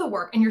do the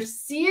work, and you're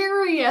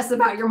serious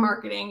about your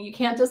marketing, you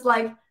can't just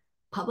like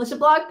publish a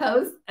blog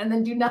post and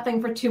then do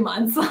nothing for 2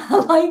 months.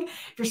 Like,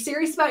 if you're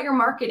serious about your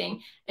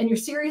marketing and you're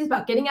serious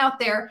about getting out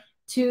there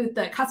to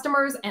the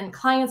customers and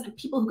clients and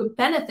people who could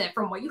benefit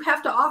from what you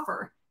have to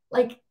offer,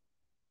 like,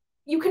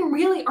 you can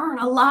really earn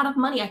a lot of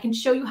money. I can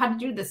show you how to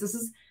do this. This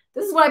is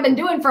what I've been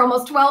doing for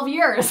almost 12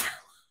 years.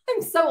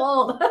 I'm so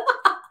old.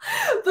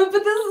 but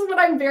this is what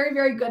I'm very,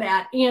 very good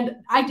at. And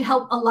I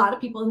help a lot of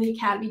people in the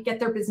Academy get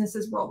their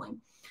businesses rolling.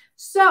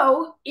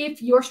 So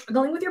if you're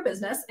struggling with your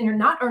business and you're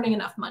not earning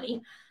enough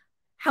money,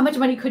 how much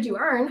money could you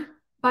earn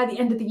by the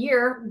end of the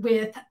year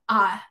with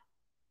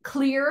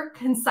clear,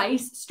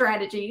 concise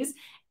strategies,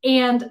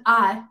 and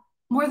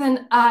more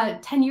than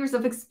 10 years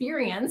of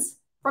experience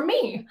from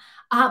me.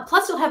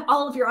 Plus, you'll have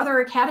all of your other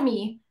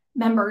Academy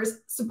members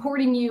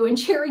supporting you and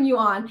cheering you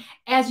on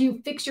as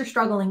you fix your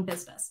struggling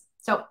business.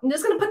 So I'm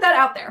just going to put that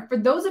out there for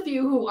those of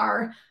you who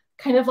are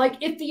kind of like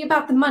iffy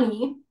about the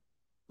money,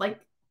 like,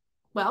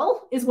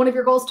 well, is one of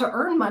your goals to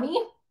earn money?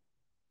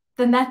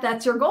 Then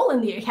that's your goal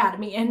in the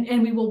Academy,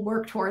 and we will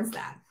work towards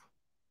that.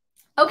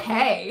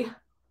 Okay.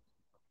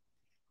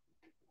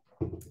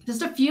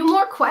 Just a few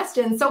more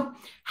questions. So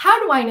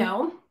how do I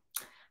know?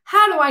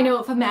 How do I know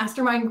if a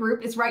mastermind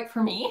group is right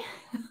for me?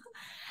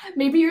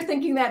 Maybe you're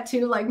thinking that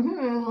too, like,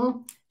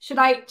 should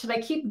I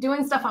keep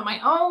doing stuff on my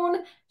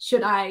own?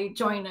 Should I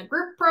join a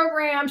group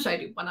program? Should I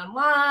do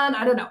one-on-one?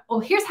 I don't know. Well,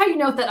 here's how you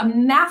know that a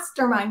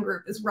mastermind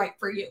group is right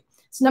for you.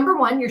 So number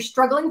one, you're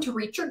struggling to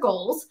reach your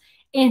goals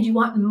and you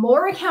want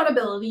more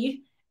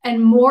accountability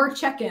and more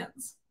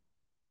check-ins.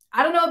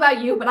 I don't know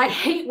about you, but I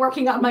hate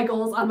working on my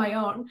goals on my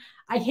own.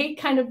 I hate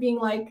kind of being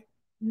like,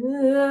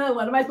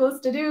 what am I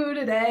supposed to do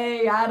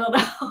today? I don't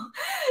know.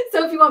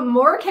 So if you want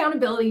more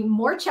accountability,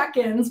 more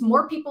check-ins,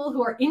 more people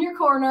who are in your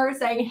corner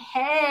saying,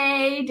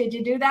 hey, did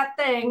you do that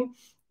thing?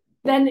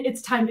 Then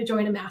it's time to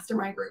join a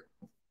mastermind group.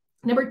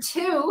 Number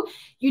two,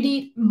 you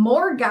need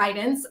more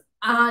guidance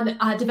on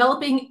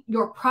developing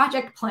your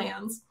project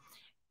plans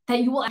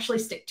that you will actually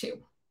stick to.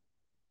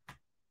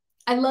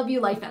 I love you,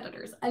 life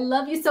editors. I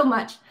love you so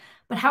much.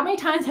 But how many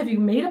times have you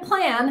made a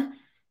plan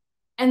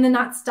and then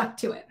not stuck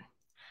to it?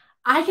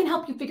 I can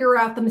help you figure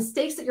out the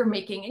mistakes that you're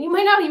making. And you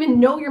might not even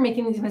know you're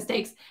making these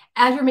mistakes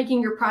as you're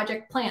making your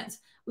project plans.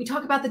 We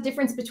talk about the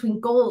difference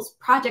between goals,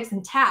 projects,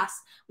 and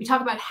tasks. We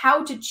talk about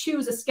how to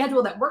choose a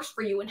schedule that works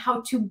for you and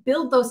how to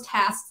build those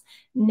tasks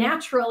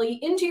naturally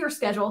into your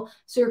schedule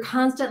so you're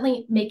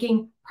constantly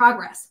making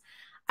progress.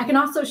 I can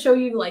also show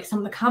you like some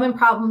of the common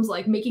problems,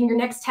 like making your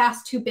next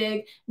task too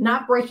big,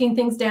 not breaking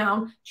things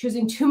down,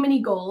 choosing too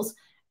many goals,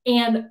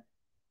 and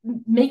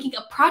making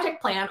a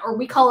project plan, or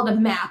we call it a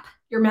MAP,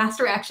 your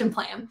master action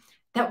plan,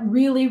 that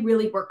really,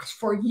 really works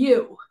for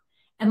you.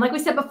 And like we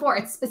said before,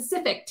 it's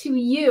specific to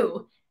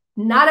you.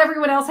 Not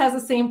everyone else has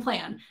the same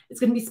plan. It's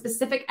going to be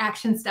specific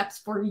action steps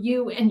for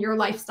you and your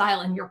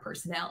lifestyle and your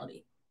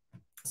personality.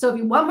 So if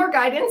you want more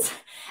guidance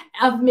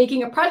of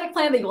making a project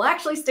plan that you'll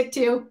actually stick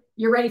to,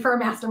 you're ready for a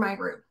mastermind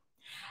group.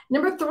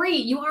 Number three,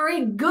 you are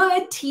a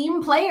good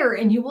team player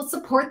and you will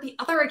support the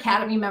other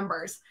Academy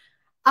members.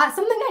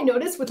 Something I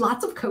noticed with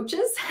lots of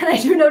coaches, and I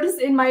do notice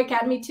in my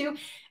Academy too,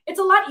 it's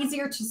a lot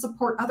easier to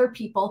support other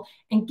people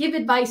and give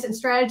advice and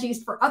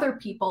strategies for other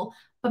people,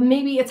 but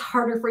maybe it's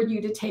harder for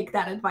you to take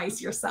that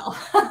advice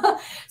yourself.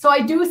 So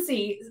I do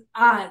see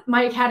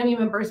my Academy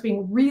members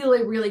being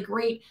really, really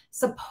great,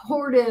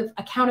 supportive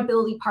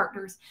accountability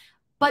partners,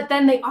 but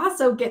then they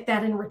also get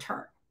that in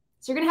return.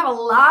 So you're going to have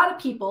a lot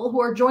of people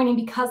who are joining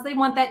because they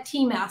want that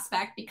team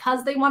aspect,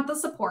 because they want the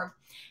support.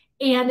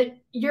 And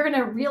you're going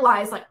to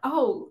realize like,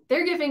 oh,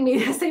 they're giving me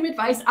the same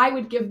advice I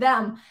would give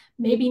them.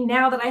 Maybe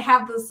now that I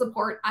have the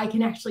support, I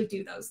can actually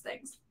do those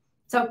things.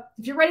 So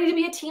if you're ready to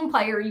be a team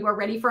player, you are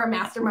ready for a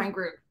mastermind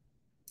group.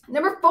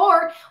 Number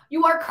four,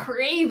 you are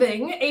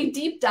craving a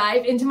deep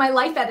dive into my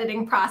life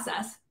editing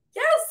process.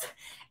 Yes.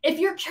 If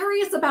you're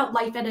curious about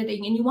life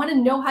editing and you want to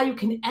know how you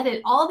can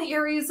edit all the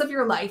areas of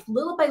your life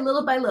little by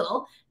little by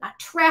little, not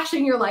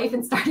trashing your life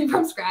and starting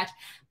from scratch,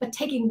 but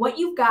taking what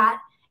you've got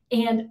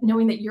and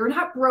knowing that you're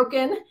not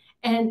broken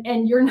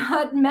and you're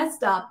not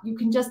messed up, you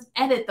can just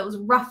edit those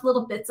rough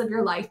little bits of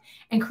your life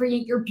and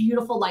create your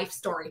beautiful life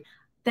story.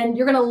 Then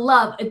you're going to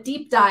love a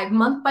deep dive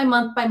month by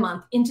month by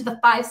month into the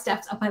 5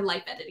 steps of my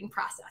life editing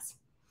process.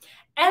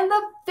 And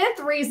the fifth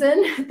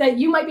reason that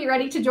you might be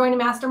ready to join a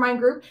mastermind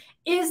group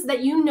is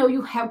that you know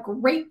you have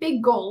great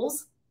big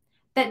goals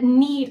that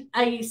need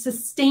a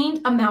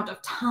sustained amount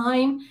of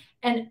time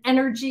and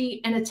energy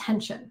and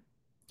attention.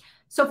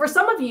 So for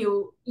some of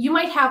you, you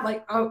might have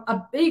like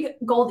a big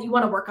goal that you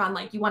want to work on,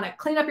 like you want to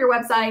clean up your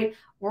website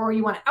or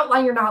you want to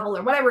outline your novel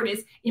or whatever it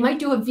is. You might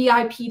do a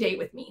VIP day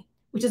with me,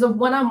 which is a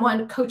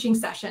one-on-one coaching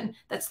session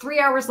that's 3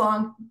 hours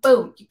long.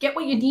 Boom, you get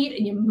what you need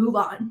and you move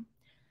on.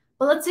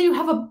 But let's say you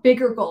have a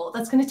bigger goal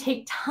that's going to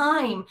take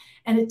time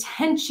and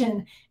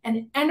attention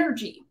and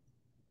energy.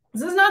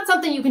 This is not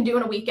something you can do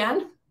in a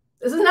weekend.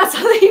 This is not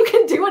something you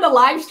can do in a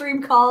live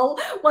stream call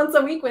once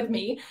a week with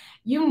me.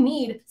 You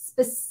need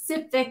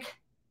specific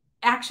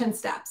action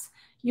steps.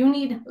 You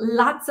need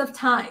lots of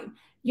time.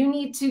 You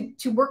need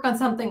to work on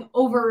something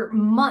over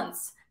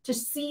months to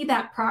see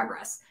that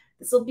progress.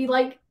 This will be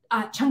like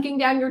chunking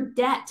down your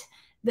debt.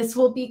 This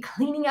will be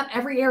cleaning up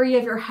every area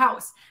of your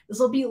house. This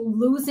will be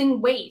losing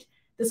weight.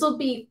 This will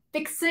be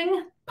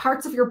fixing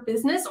parts of your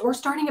business or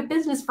starting a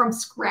business from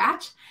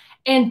scratch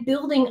and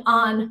building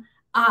on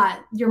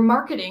your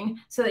marketing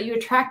so that you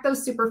attract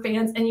those super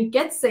fans and you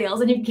get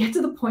sales and you get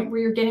to the point where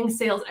you're getting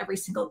sales every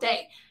single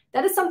day.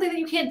 That is something that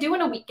you can't do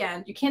in a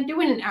weekend. You can't do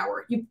in an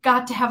hour. You've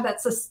got to have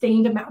that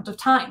sustained amount of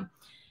time.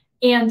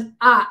 And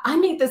I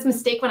made this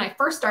mistake when I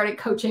first started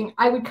coaching.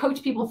 I would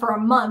coach people for a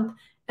month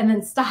and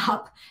then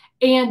stop.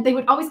 And they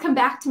would always come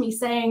back to me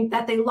saying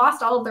that they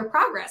lost all of their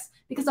progress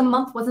because a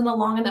month wasn't a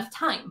long enough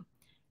time.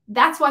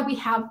 That's why we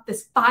have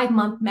this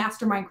 5-month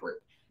mastermind group,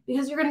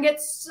 because you're going to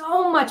get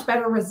so much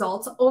better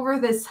results over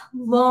this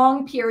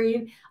long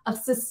period of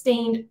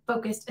sustained,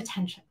 focused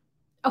attention.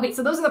 Okay,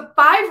 so those are the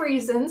 5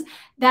 reasons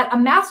that a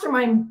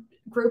mastermind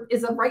group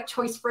is the right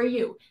choice for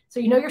you. So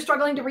you know you're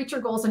struggling to reach your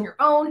goals on your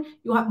own.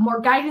 You want more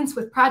guidance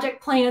with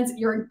project plans.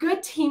 You're a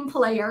good team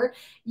player.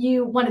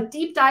 You want to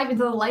deep dive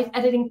into the life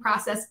editing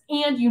process,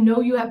 and you know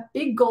you have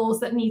big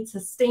goals that need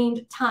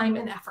sustained time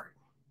and effort.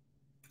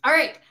 All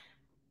right,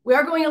 we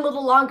are going a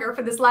little longer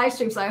for this live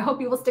stream, so I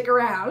hope you will stick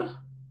around.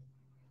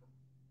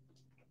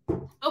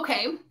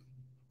 Okay,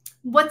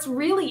 what's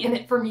really in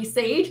it for me,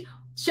 Sage?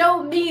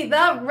 Show me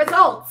the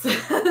results.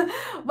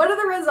 What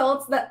are the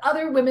results that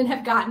other women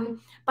have gotten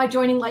by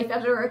joining Life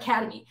Editor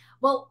Academy?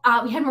 Well,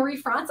 we had Marie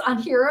France on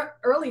here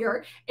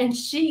earlier, and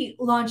she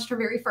launched her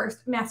very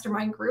first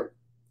mastermind group.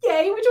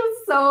 Yay, which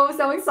was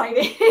so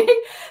exciting.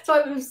 So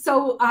I was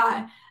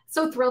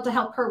so thrilled to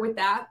help her with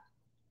that.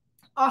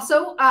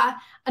 Also,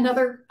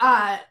 another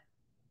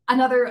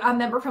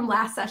member from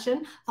last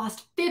session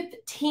lost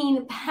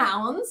 15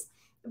 pounds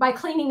by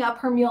cleaning up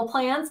her meal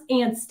plans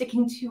and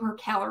sticking to her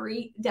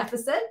calorie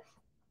deficit.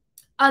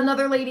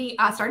 Another lady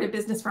started a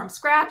business from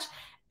scratch.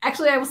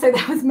 Actually, I will say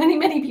that was many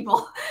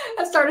people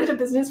have started a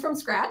business from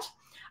scratch.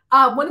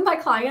 One of my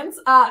clients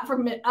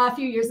from a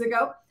few years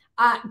ago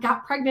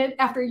got pregnant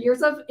after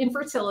years of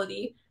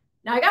infertility.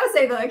 Now, I got to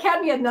say, the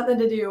Academy had nothing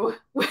to do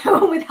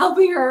with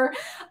helping her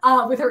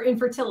with her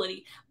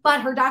infertility.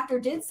 But her doctor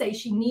did say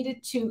she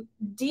needed to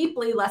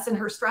deeply lessen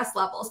her stress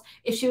levels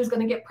if she was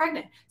going to get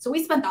pregnant. So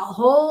we spent the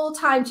whole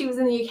time she was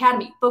in the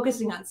Academy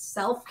focusing on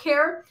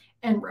self-care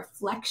and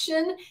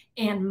reflection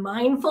and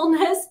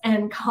mindfulness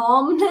and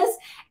calmness.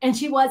 And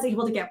she was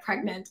able to get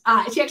pregnant.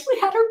 She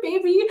actually had her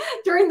baby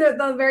during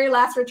the very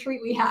last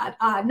retreat we had,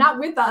 not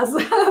with us,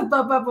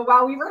 but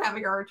while we were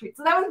having our retreat.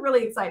 So that was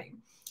really exciting.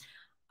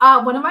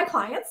 One of my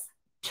clients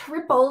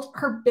tripled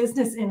her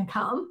business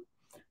income.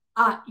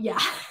 Yeah.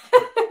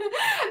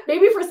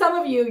 Maybe for some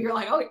of you, you're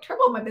like, oh,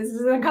 triple my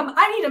business income.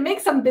 I need to make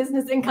some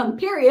business income,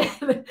 period.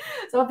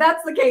 So if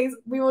that's the case,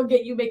 we will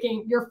get you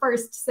making your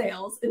first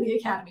sales in the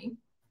Academy.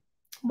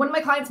 One of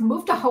my clients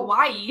moved to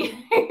Hawaii,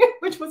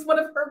 which was one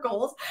of her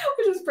goals,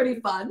 which was pretty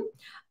fun.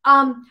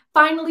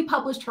 Finally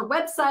published her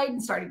website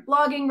and started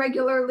blogging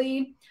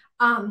regularly.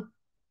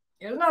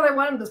 Here's another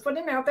one, I'm just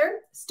putting it out there.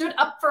 Stood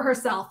up for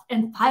herself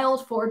and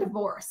filed for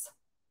divorce.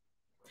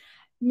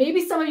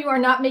 Maybe some of you are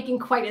not making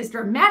quite as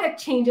dramatic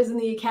changes in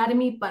the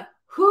Academy, but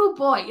whoo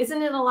boy,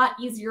 isn't it a lot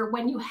easier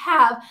when you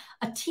have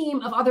a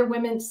team of other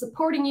women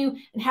supporting you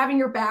and having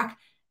your back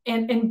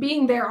and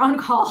being there on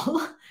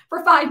call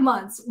for 5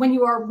 months when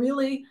you are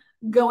really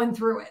going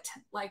through it.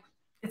 Like,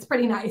 it's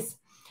pretty nice.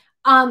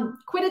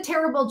 Quit a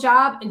terrible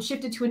job and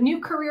shifted to a new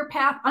career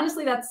path.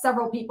 Honestly, that's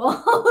several people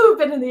who've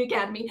been in the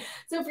Academy.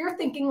 So if you're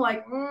thinking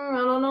like,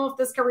 I don't know if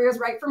this career is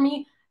right for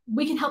me,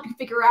 we can help you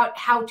figure out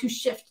how to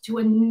shift to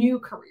a new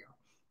career.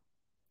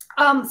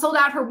 Sold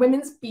out her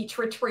women's beach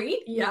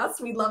retreat.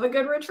 Yes, we love a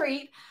good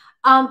retreat.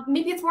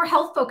 Maybe it's more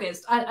health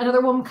focused.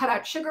 Another woman cut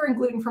out sugar and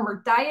gluten from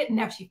her diet, and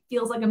now she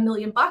feels like $1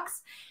 million.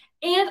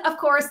 And of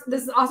course,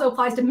 this also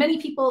applies to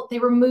many people. They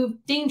remove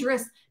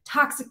dangerous,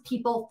 toxic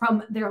people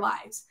from their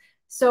lives.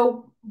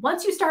 So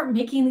once you start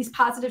making these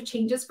positive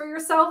changes for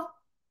yourself,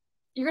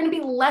 you're going to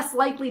be less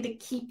likely to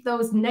keep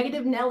those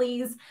negative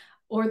Nellies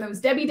or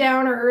those Debbie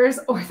Downers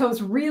or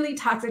those really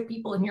toxic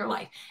people in your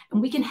life.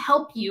 And we can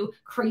help you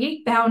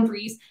create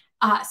boundaries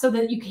so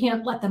that you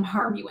can't let them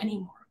harm you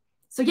anymore.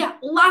 So yeah,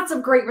 lots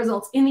of great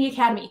results in the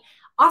Academy.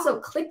 Also,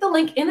 click the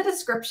link in the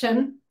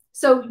description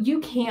so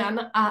you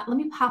can, let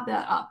me pop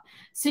that up,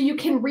 so you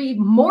can read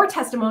more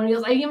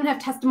testimonials. I even have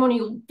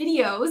testimonial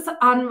videos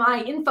on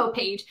my info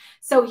page.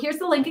 So here's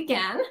the link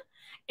again,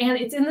 and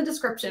it's in the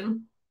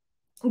description.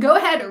 Go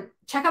ahead or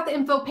check out the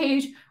info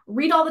page,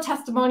 read all the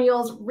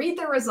testimonials, read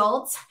the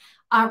results,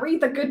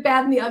 read the good,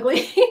 bad, and the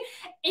ugly.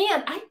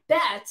 And I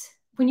bet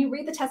when you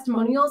read the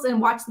testimonials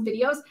and watch the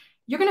videos,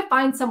 you're going to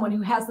find someone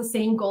who has the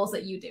same goals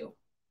that you do.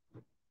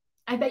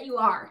 I bet you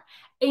are.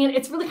 And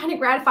it's really kind of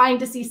gratifying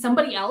to see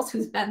somebody else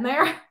who's been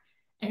there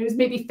and who's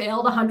maybe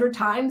failed 100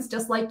 times,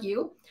 just like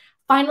you,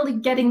 finally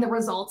getting the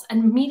results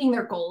and meeting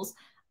their goals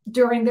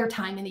during their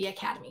time in the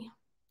Academy.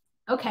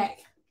 Okay,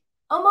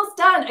 almost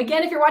done.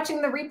 Again, if you're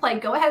watching the replay,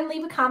 go ahead and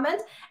leave a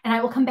comment and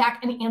I will come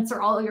back and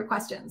answer all of your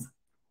questions.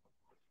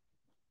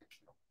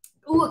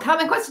 Ooh, a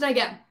common question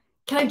again.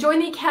 Can I join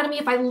the Academy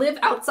if I live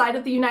outside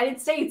of the United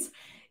States?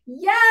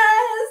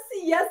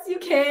 Yes, you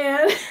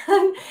can.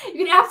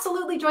 You can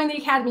absolutely join the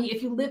Academy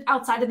if you live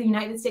outside of the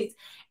United States.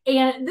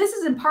 And this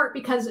is in part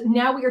because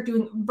now we are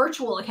doing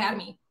virtual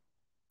Academy.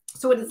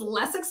 So it is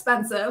less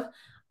expensive.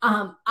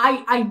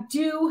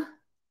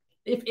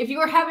 If you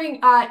are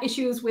having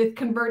issues with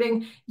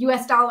converting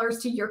US dollars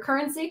to your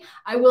currency,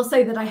 I will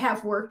say that I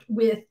have worked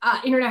with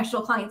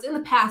international clients in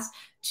the past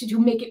to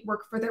make it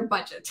work for their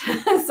budget.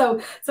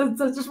 So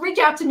just reach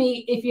out to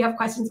me if you have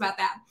questions about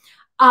that.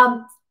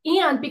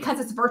 And because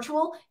it's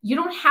virtual, you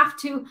don't have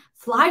to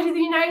fly to the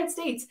United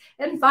States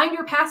and find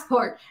your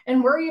passport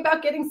and worry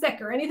about getting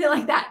sick or anything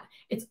like that.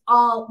 It's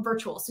all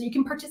virtual. So you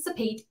can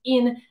participate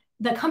in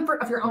the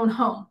comfort of your own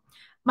home.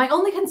 My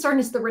only concern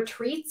is the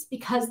retreats,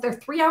 because they're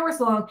 3 hours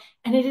long,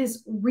 and it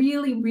is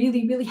really,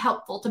 really, really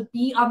helpful to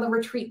be on the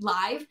retreat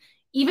live,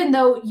 even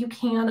though you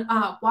can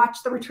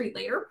watch the retreat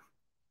later.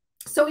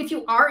 So if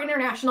you are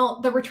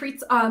international, the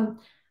retreats are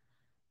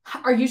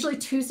usually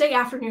Tuesday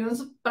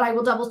afternoons, but I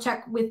will double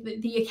check with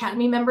the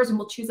Academy members and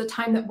we'll choose a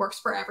time that works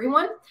for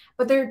everyone.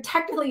 But they're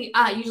technically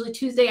usually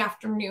Tuesday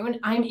afternoon.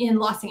 I'm in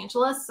Los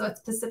Angeles, so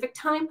it's Pacific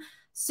time.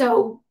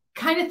 So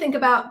kind of think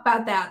about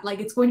that. Like,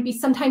 it's going to be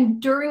sometime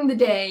during the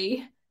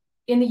day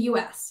in the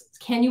US.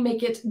 Can you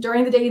make it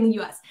during the day in the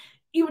US?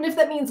 Even if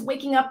that means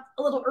waking up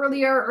a little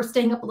earlier or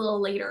staying up a little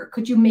later,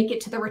 could you make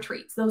it to the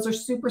retreats? Those are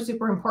super,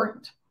 super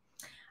important.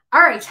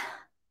 All right.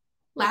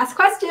 Last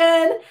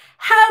question.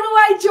 How do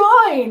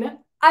I join?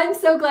 I'm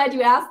so glad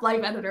you asked,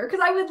 Life Editor, because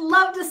I would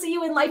love to see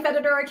you in Life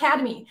Editor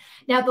Academy.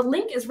 Now, the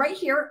link is right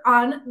here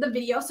on the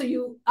video, so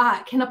you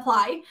can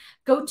apply.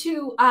 Go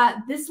to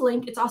this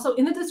link. It's also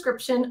in the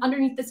description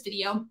underneath this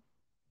video.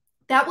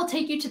 That will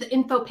take you to the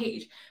info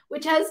page,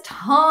 which has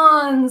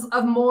tons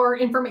of more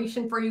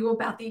information for you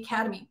about the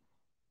Academy.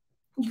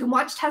 You can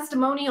watch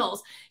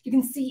testimonials. You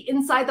can see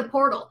inside the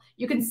portal.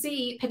 You can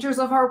see pictures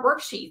of our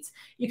worksheets.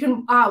 You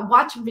can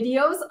watch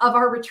videos of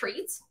our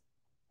retreats.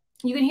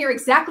 You can hear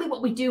exactly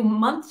what we do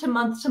month to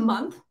month to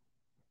month.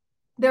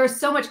 There is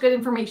so much good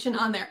information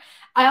on there.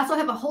 I also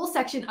have a whole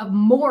section of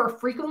more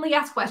frequently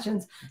asked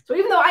questions. So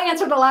even though I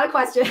answered a lot of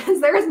questions,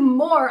 there is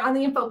more on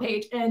the info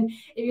page. And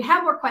if you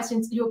have more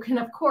questions, you can,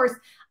 of course,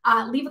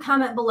 leave a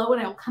comment below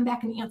and I will come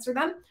back and answer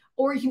them.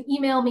 Or you can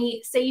email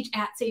me,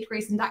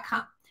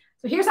 sage@sagegrayson.com.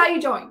 So here's how you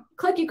join.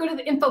 You go to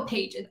the info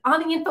page, and on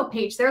the info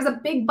page, there's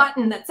a big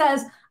button that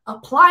says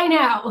apply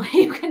now.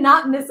 You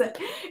cannot miss it.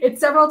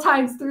 It's several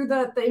times through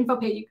the info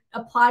page.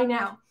 Apply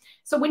now.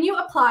 So when you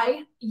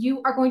apply,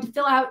 you are going to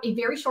fill out a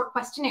very short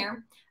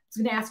questionnaire. It's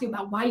going to ask you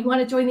about why you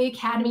want to join the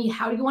Academy,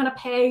 how do you want to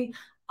pay,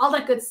 all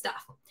that good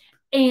stuff.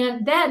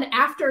 And then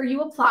after you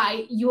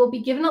apply, you will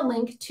be given a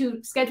link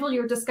to schedule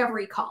your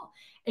discovery call.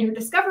 And your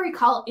discovery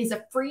call is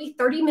a free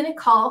 30-minute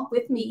call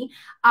with me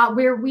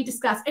where we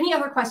discuss any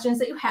other questions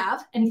that you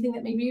have, anything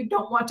that maybe you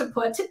don't want to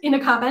put in a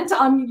comment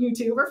on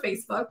YouTube or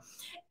Facebook.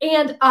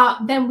 And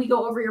then we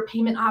go over your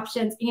payment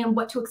options and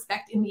what to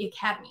expect in the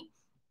Academy.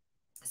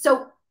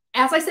 So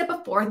as I said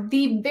before,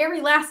 the very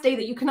last day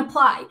that you can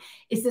apply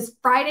is this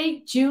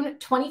Friday, June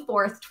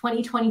 24th,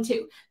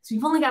 2022. So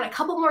you've only got a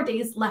couple more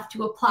days left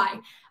to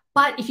apply.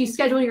 But if you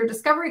schedule your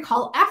discovery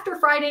call after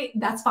Friday,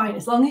 that's fine.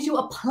 As long as you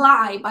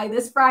apply by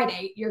this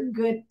Friday, you're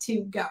good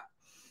to go.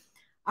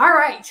 All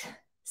right.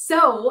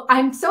 So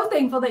I'm so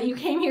thankful that you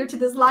came here to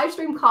this live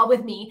stream call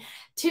with me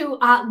to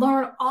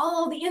learn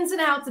all the ins and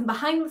outs and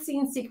behind the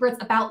scenes secrets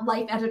about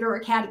Life Editor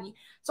Academy.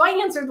 So I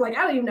answered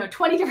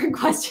 20 different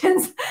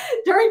questions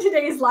during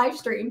today's live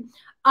stream.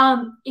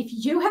 If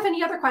you have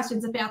any other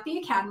questions about the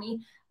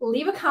Academy,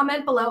 leave a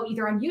comment below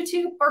either on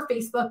YouTube or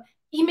Facebook.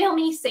 Email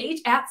me,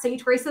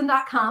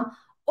 sage@sagegrayson.com,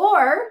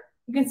 or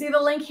you can see the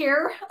link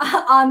here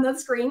on the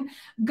screen.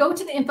 Go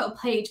to the info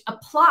page,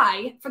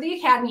 apply for the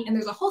Academy, and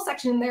there's a whole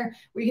section in there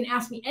where you can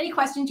ask me any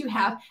questions you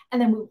have,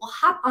 and then we will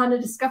hop on a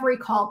discovery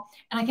call,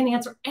 and I can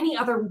answer any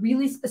other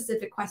really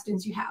specific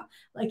questions you have.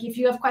 Like if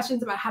you have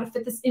questions about how to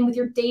fit this in with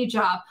your day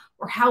job,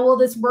 or how will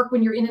this work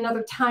when you're in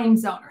another time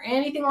zone, or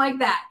anything like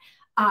that,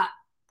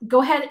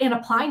 go ahead and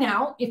apply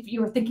now if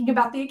you are thinking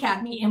about the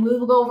Academy, and we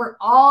will go over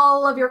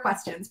all of your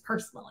questions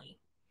personally.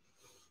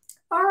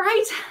 All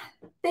right.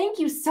 Thank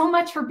you so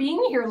much for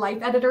being here,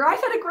 Life Editor. I've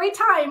had a great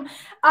time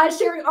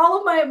sharing all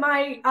of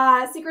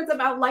my secrets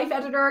about Life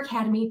Editor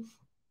Academy.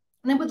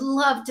 And I would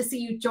love to see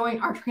you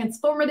join our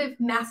transformative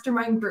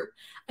mastermind group.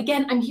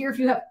 Again, I'm here if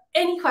you have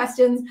any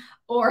questions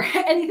or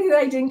anything that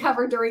I didn't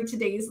cover during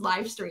today's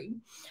live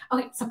stream.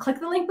 Okay, so click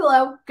the link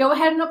below. Go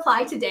ahead and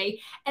apply today.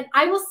 And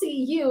I will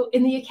see you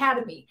in the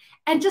Academy.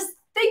 And just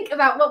think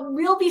about what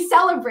we'll be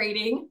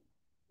celebrating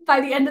by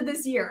the end of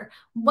this year.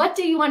 What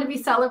do you want to be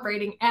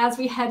celebrating as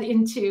we head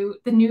into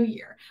the new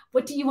year?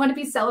 What do you want to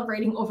be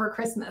celebrating over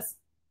Christmas?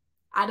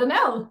 I don't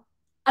know.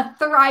 A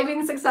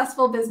thriving,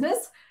 successful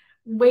business,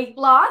 weight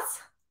loss,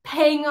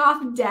 paying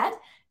off debt,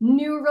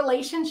 new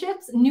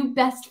relationships, new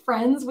best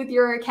friends with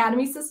your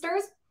Academy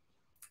sisters.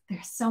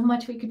 There's so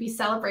much we could be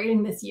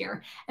celebrating this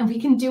year, and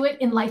we can do it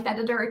in Life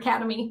Editor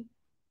Academy.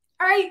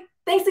 All right.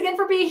 Thanks again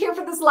for being here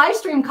for this live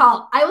stream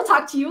call. I will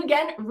talk to you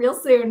again real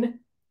soon.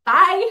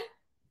 Bye.